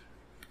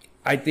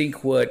 I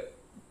think what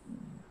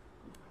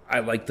I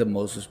liked the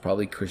most was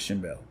probably Christian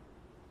Bale.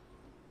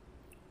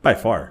 By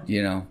far.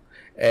 You know,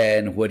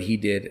 and what he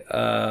did.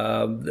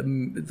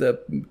 The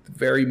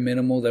very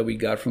minimal that we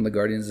got from the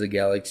Guardians of the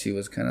Galaxy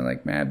was kind of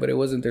like, man, but it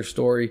wasn't their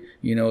story.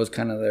 You know, it was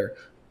kind of their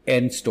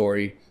end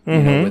story. You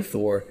know, with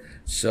Thor.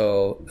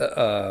 So,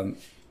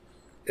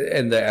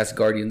 and the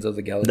Asgardians of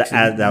the Galaxy.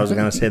 I was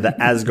gonna say the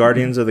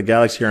Asgardians of the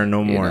Galaxy are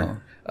no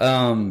more.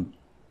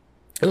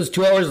 It was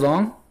 2 hours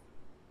long.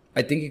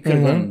 I think it could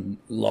have gone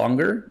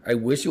longer. I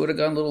wish it would have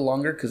gone a little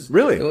longer because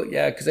Really?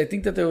 because I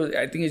think that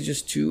I think it's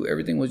just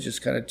everything was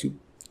just kind of too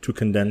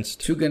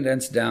Condensed.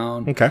 condensed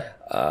down. Okay.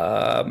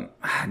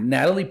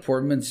 Natalie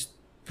Portman's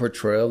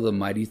portrayal of the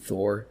mighty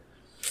Thor,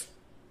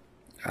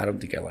 I don't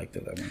think I liked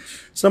it that much.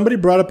 Somebody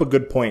brought up a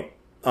good point.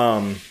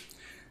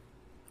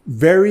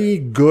 Very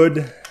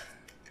good,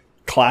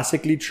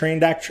 classically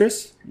trained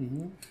actress.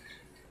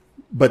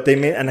 But they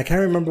made, and I can't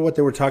remember what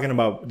they were talking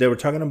about. They were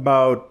talking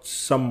about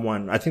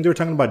someone. I think they were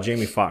talking about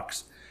Jamie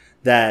Foxx.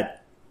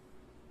 That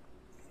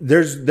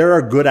there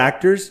are good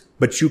actors,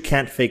 but you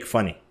can't fake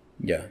funny.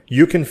 Yeah.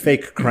 You can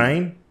fake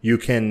crying, you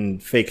can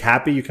fake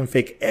happy, you can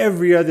fake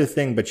every other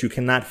thing, but you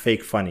cannot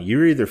fake funny.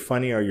 You're either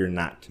funny or you're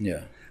not.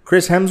 Yeah.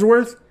 Chris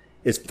Hemsworth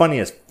is funny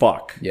as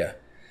fuck. Yeah.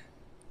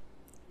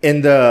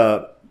 In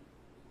the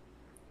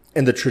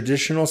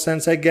traditional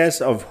sense, I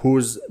guess, of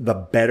who's the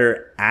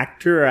better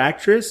actor or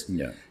actress,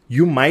 Yeah.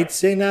 you might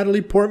say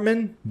Natalie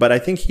Portman, but I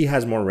think he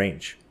has more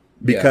range.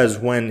 Because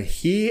when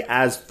he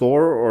as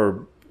Thor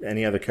or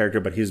any other character,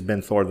 but he's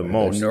been Thor the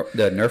most.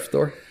 The Nerf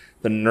Thor?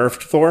 The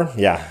nerfed Thor,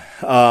 yeah.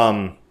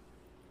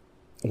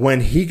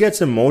 When he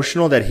gets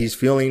emotional that he's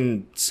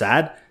feeling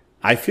sad,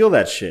 I feel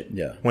that shit.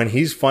 Yeah. When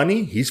he's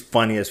funny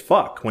as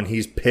fuck. When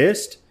he's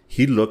pissed,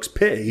 he looks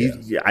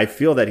pissed. I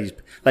feel that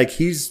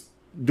he's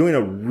doing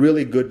a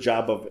really good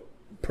job of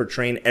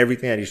portraying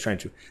everything that he's trying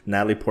to.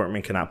 Natalie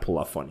Portman cannot pull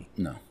off funny.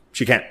 No.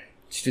 She can't.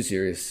 She's too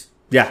serious.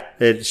 Yeah,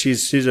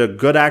 she's a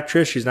good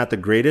actress. She's not the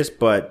greatest,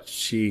 but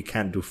she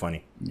can't do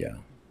funny. Yeah.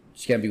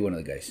 She can't be one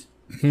of the guys.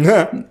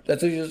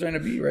 That's what she was trying to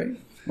be, right?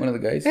 One of the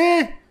guys.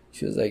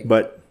 She was like,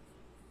 But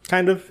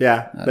kind of,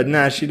 yeah. But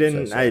nah, she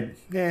didn't.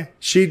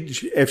 She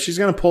if she's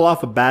gonna pull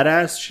off a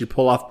badass, she'd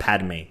pull off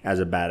Padme as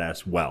a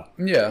badass well,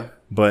 yeah.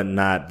 but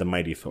not the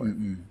mighty Thor.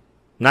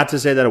 Not to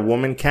say that a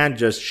woman can't,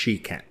 just she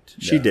can't.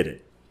 She Yeah. did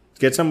it.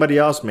 Get somebody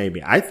else,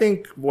 maybe. I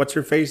think what's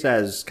her face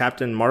as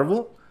Captain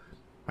Marvel.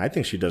 I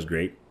think she does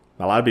great.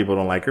 A lot of people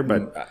don't like her,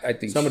 but I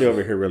think somebody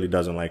over here really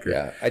doesn't like her.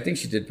 Yeah, I think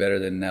she did better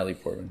than Natalie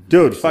Portman.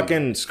 Dude,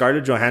 fucking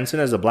Scarlett Johansson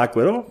as a Black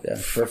Widow. Yeah,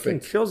 fucking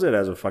perfect. kills it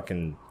as a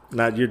fucking.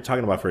 Not you're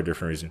talking about for a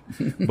different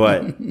reason,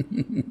 but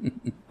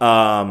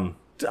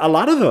a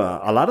lot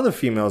of the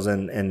females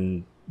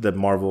in the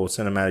Marvel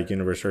Cinematic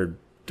Universe are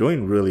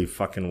doing really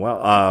fucking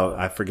well.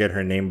 I forget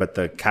her name, but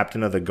the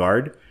Captain of the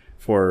Guard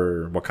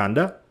for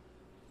Wakanda,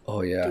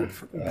 Oh yeah,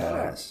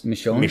 badass.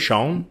 Michonne.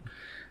 Michonne.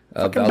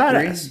 Fucking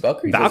Valkyrie. badass.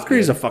 Valkyrie's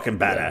Valkyrie's a good. fucking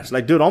badass.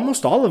 Like, dude,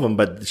 almost all of them,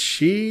 but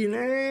she,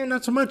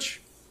 not so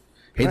much.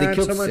 Hey, they Not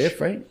killed so much. Sif,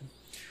 right?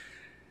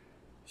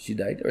 She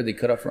died, or they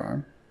cut off her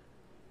arm.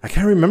 I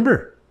can't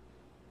remember.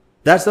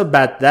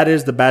 That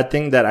is the bad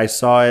thing that I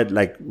saw it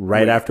like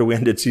right after we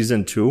ended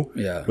season 2.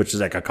 Yeah. Which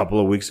is like a couple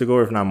of weeks ago,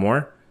 if not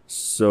more.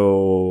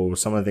 So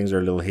some of the things are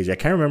a little hazy. I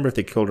can't remember if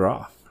they killed her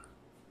off.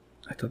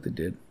 I thought they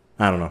did.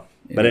 I don't know.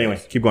 But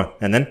anyway, keep going.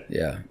 And then?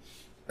 Yeah.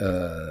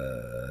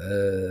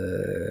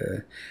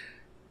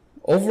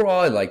 Overall,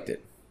 I liked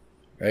it.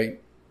 Right?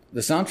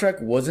 The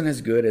soundtrack wasn't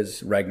as good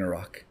as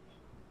Ragnarok.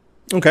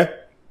 Okay.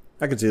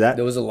 I could see that.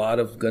 There was a lot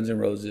of Guns N'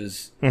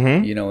 Roses,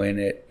 Mm-hmm. in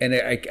it. And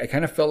I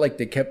kind of felt like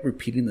they kept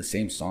repeating the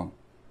same song,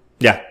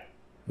 Yeah.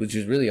 which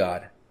is really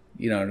odd.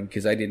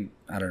 Because I don't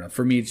know.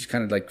 For me, it just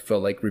kind of like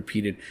felt like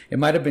repeated. It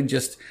might have been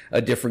just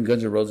a different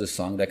Guns N' Roses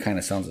song that kind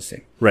of sounds the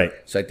same. Right.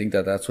 So I think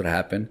that's what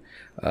happened.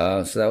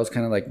 So that was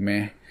kind of like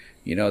meh.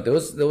 There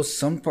was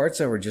some parts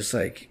that were just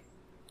like,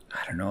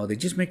 I don't know. They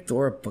just make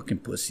Thor a fucking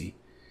pussy.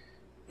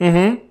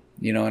 Mm-hmm.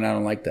 And I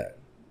don't like that.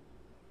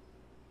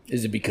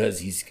 Is it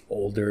because he's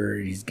older?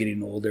 He's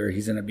getting older.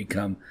 He's gonna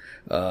become,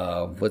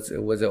 was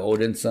it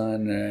Odin's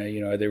son?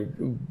 Are they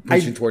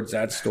pushing towards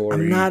that story?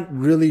 I'm not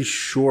really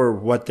sure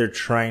what they're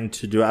trying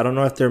to do. I don't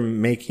know if they're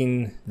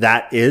making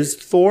that is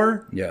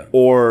Thor, Yeah.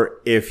 or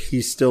if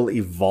he's still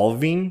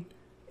evolving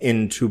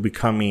into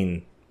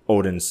becoming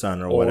Odin's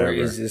son or whatever. Or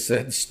is this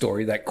a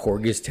story that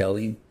Korg is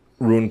telling?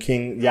 Rune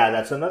King, yeah,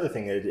 that's another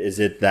thing. Is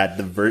it that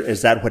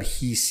is that what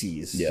he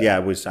sees? Yeah.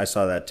 I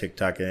saw that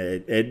TikTok.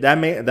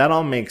 That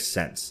all makes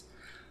sense.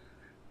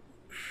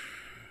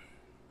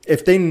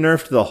 If they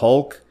nerfed the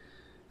Hulk,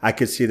 I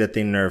could see that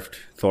they nerfed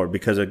Thor,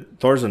 because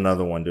Thor's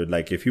another one, dude.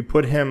 Like if you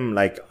put him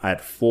like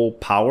at full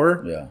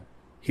power, Yeah.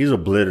 he's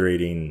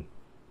obliterating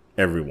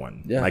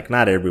everyone. Yeah. Like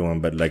not everyone,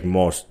 but like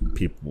most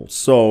people.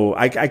 So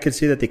I could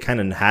see that they kind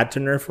of had to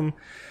nerf him,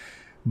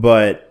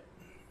 but.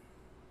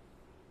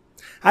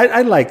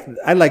 I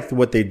liked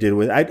what they did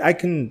with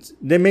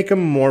they make him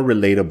more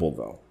relatable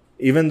though.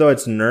 Even though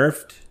it's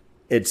nerfed,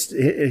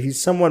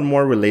 he's somewhat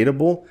more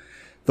relatable.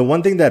 The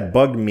one thing that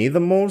bugged me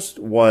the most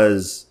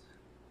was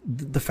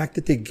the fact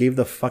that they gave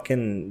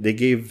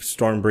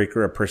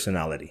Stormbreaker a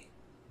personality.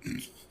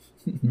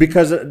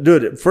 Because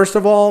dude, first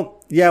of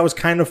all, yeah, it was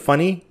kind of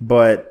funny,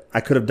 but I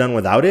could have done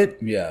without it.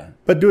 Yeah.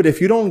 But dude, if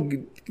you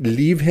don't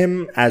leave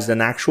him as an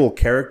actual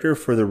character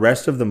for the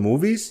rest of the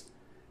movies,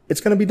 it's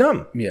going to be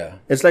dumb. Yeah.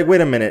 It's like,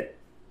 wait a minute.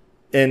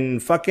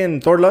 In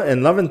fucking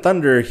in Love and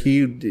Thunder,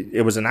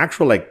 it was an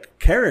actual like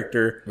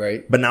character.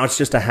 Right. But now it's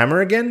just a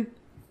hammer again.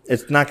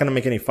 It's not going to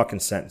make any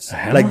fucking sense.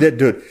 hammer? Like that,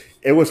 dude,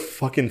 it was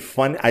fucking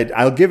fun.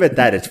 I'll give it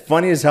that. It's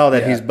funny as hell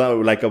that Yeah. he's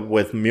like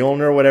with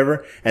Mjolnir or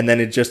whatever. And then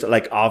it just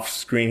like off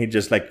screen, he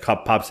just like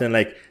pops in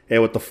like, hey,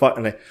 what the fuck?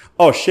 And like,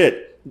 oh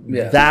shit.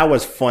 Yeah. That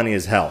was funny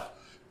as hell.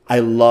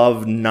 I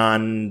love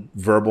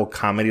non-verbal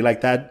comedy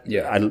like that.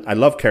 Yeah. I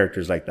love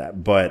characters like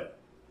that, but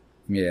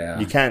Yeah.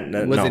 you can't.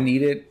 Was no. it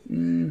needed?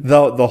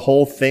 The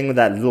whole thing,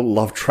 that little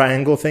love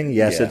triangle thing,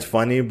 yes, Yeah. it's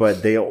funny,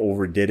 but they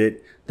overdid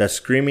it. The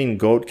screaming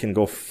goat can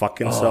go fuck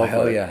himself. Oh,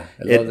 hell yeah.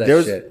 I love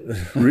that shit.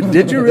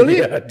 Did you really?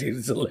 Yeah, dude,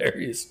 it's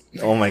hilarious.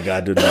 Oh my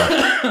god, dude!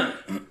 No.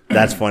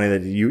 That's funny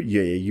that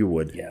you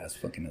would. Yeah, it's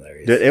fucking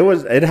hilarious. Dude,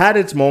 it had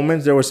its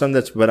moments. There was some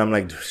but I'm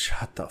like, dude,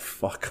 shut the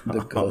fuck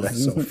up. ghost.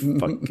 That's so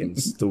fucking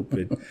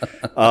stupid.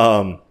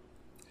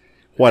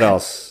 What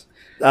else?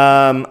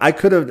 I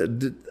could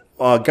have.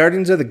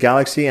 Guardians of the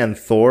Galaxy and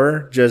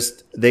Thor,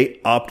 they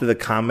upped the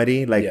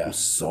comedy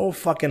so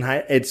fucking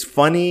high. It's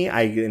funny.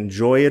 I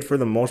enjoy it for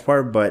the most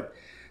part, but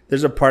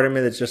there's a part of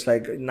me that's just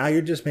like, now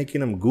you're just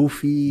making them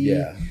goofy.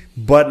 Yeah.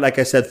 But like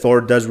I said,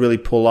 Thor does really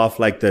pull off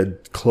like the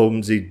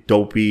clumsy,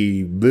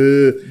 dopey,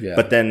 bleh, Yeah.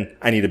 but then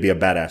I need to be a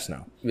badass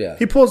now. Yeah.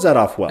 He pulls that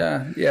off well.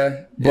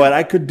 Yeah. But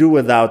I could do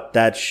without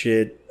that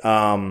shit.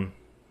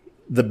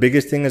 The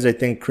biggest thing is I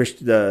think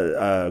Christian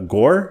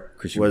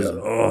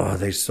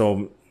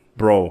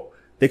Bale.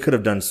 They could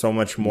have done so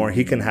much more.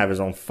 He can have his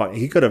own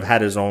he could have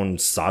had his own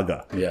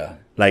saga. Yeah.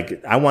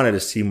 Like I wanted to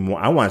see more.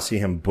 I want to see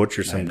him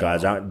butcher some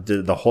guys.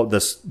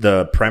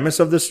 The premise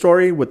of the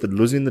story with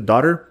losing the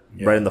daughter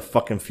right in the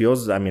fucking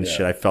fields. I mean,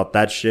 shit. I felt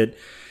that shit.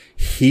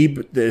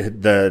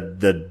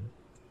 The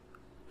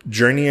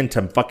journey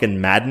into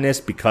fucking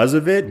madness because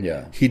of it.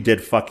 Yeah. He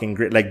did fucking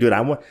great. Like, dude,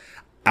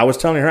 I was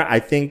telling her, I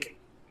think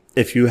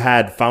if you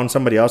had found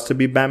somebody else to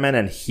be Batman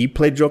and he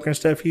played Joker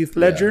instead of Heath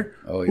Ledger,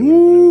 Oh, he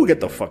would've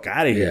get the fuck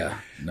out of here. Yeah.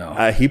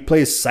 No. He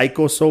plays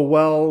Psycho so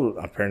well.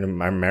 Apparently,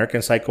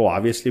 American Psycho,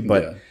 obviously,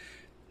 but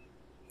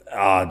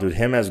dude,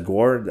 him as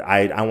Gore,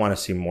 I want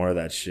to see more of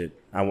that shit.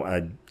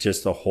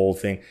 Just the whole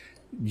thing.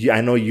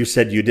 I know you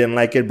said you didn't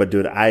like it, but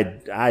dude,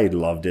 I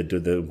loved it.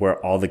 Dude,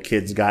 where all the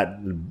kids got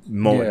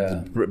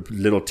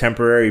little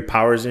temporary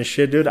powers and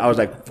shit, dude. I was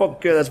like,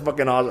 fuck yeah, that's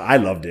fucking awesome. I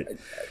loved it.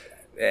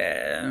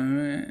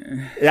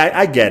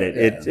 I get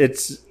it.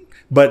 It's,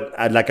 but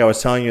like I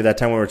was telling you that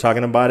time when we were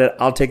talking about it,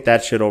 I'll take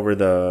that shit over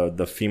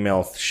the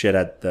female shit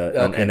at the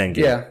Endgame.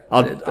 Yeah.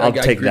 I'll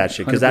take agree. that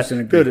shit because that 100%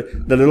 agree.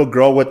 dude, the little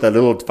girl with the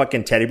little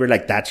fucking teddy bear,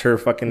 like that's her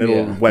fucking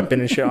little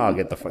weapon and shit. I'll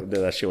get the fuck.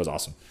 That shit was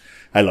awesome.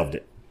 I loved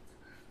it.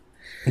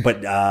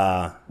 But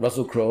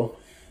Russell Crowe.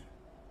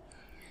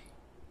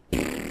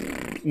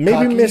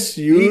 cocky.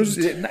 misused.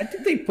 I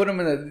think they put him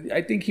in a.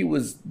 I think he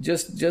was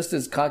just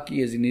as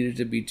cocky as he needed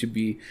to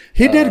be.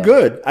 He did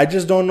good. I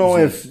just don't know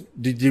if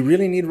did you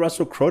really need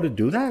Russell Crowe to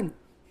do that?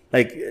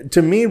 Like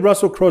to me,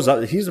 Russell Crowe's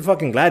he's a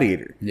fucking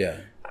gladiator. Yeah.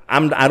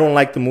 I don't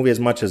like the movie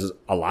as much as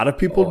a lot of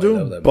people I love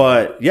do, that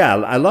but yeah,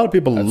 a lot of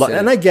people love,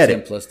 and I get 10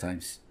 it. plus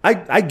times.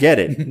 I get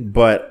it,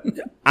 but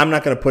I'm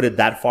not gonna put it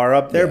that far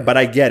up there. Yeah. But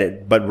I get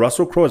it. But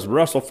Russell Crowe is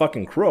Russell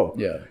fucking Crowe.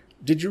 Yeah.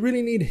 Did you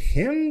really need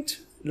him?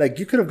 Like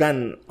you could have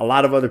gotten a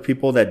lot of other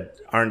people that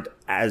aren't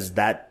as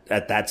that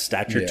at that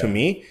stature to Yeah.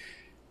 me,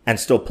 and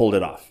still pulled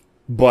it off.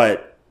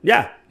 But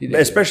yeah, did,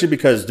 especially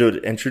because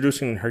dude,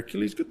 introducing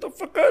Hercules, get the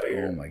fuck out of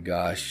here. Oh my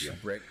gosh.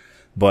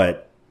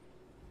 But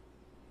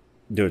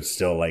dude,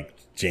 still like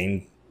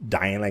Jane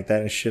dying like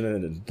that and shit,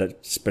 and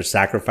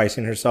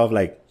sacrificing herself.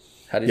 Like,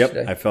 How did yep, she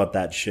die? I felt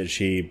that shit.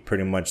 She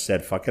pretty much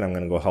said, "Fuck it, I'm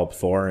gonna go help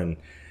Thor, and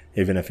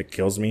even if it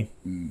kills me,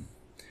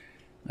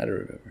 I don't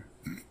remember.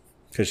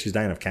 because she's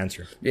dying of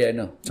cancer." Yeah,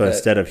 no. So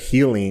instead of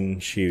healing,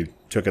 she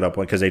took it up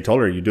because they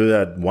told her, "You do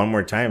that one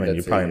more time, and That's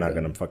you're it, probably you're not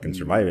done." gonna fucking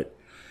survive it."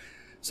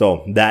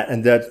 So that,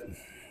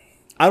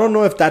 I don't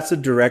know if that's a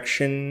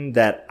direction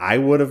that I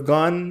would have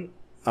gone.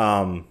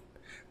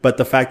 But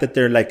the fact that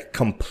they're like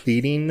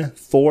completing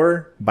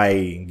Thor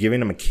by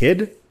giving him a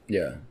kid,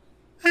 yeah.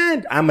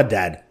 and I'm a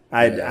dad.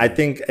 I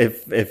think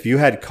if you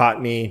had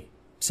caught me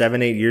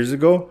 7-8 years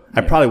ago,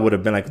 I probably would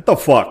have been like, "What the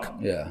fuck?"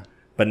 Yeah.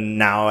 But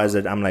now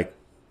I'm like,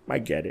 I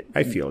get it.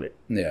 I feel it.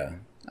 Yeah.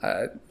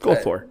 Go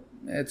Thor.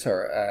 It's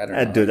alright. I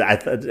don't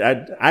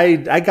know. Dude,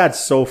 I got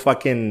so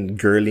fucking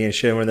girly and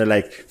shit when they're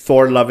like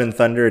Thor, Love and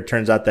Thunder. It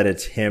turns out that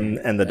it's him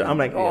and I'm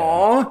like,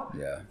 oh,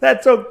 Yeah.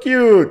 that's so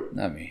cute.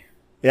 Not me.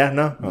 Yeah,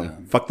 no, oh,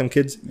 fuck them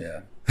kids.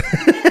 Yeah.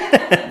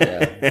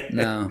 Yeah.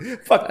 No.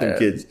 Fuck them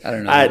kids. I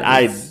don't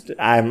know.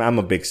 I'm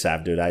a big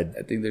sav, dude. I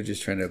think they're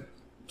just trying to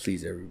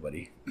please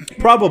everybody.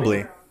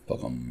 Probably.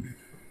 Fuck 'em.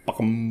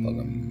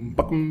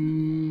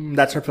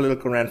 That's our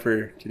political rant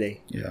for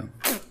today. Yeah.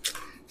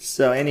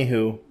 So,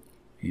 anywho,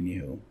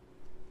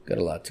 Got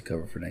a lot to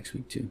cover for next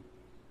week too.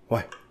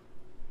 what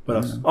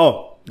else?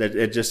 Oh,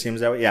 it just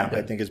seems that way. Yeah,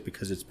 I think it's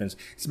because it's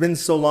been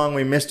so long.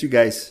 We missed you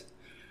guys.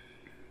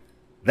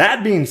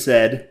 That being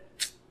said,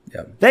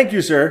 Yeah. thank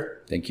you, sir.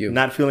 Thank you.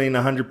 Not feeling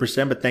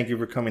 100%, but thank you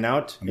for coming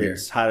out. here.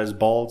 It's hot as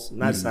balls.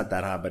 No, it's not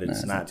that hot, but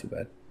it's not too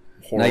bad.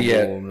 horrible. Not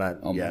yet. Yeah,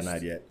 Almost.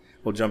 not yet.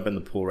 We'll jump in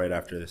the pool right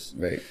after this.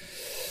 Right.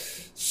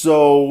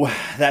 So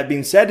that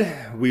being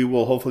said, we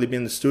will hopefully be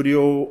in the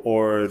studio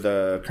or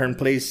the current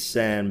place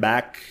and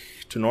back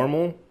to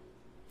normal.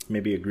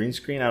 Maybe a green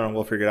screen. I don't know.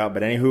 We'll figure it out.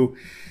 But anywho,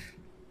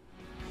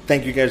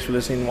 thank you guys for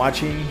listening and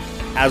watching.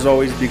 As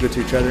always, be good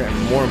to each other,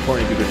 and more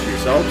importantly, be good to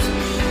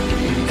yourselves.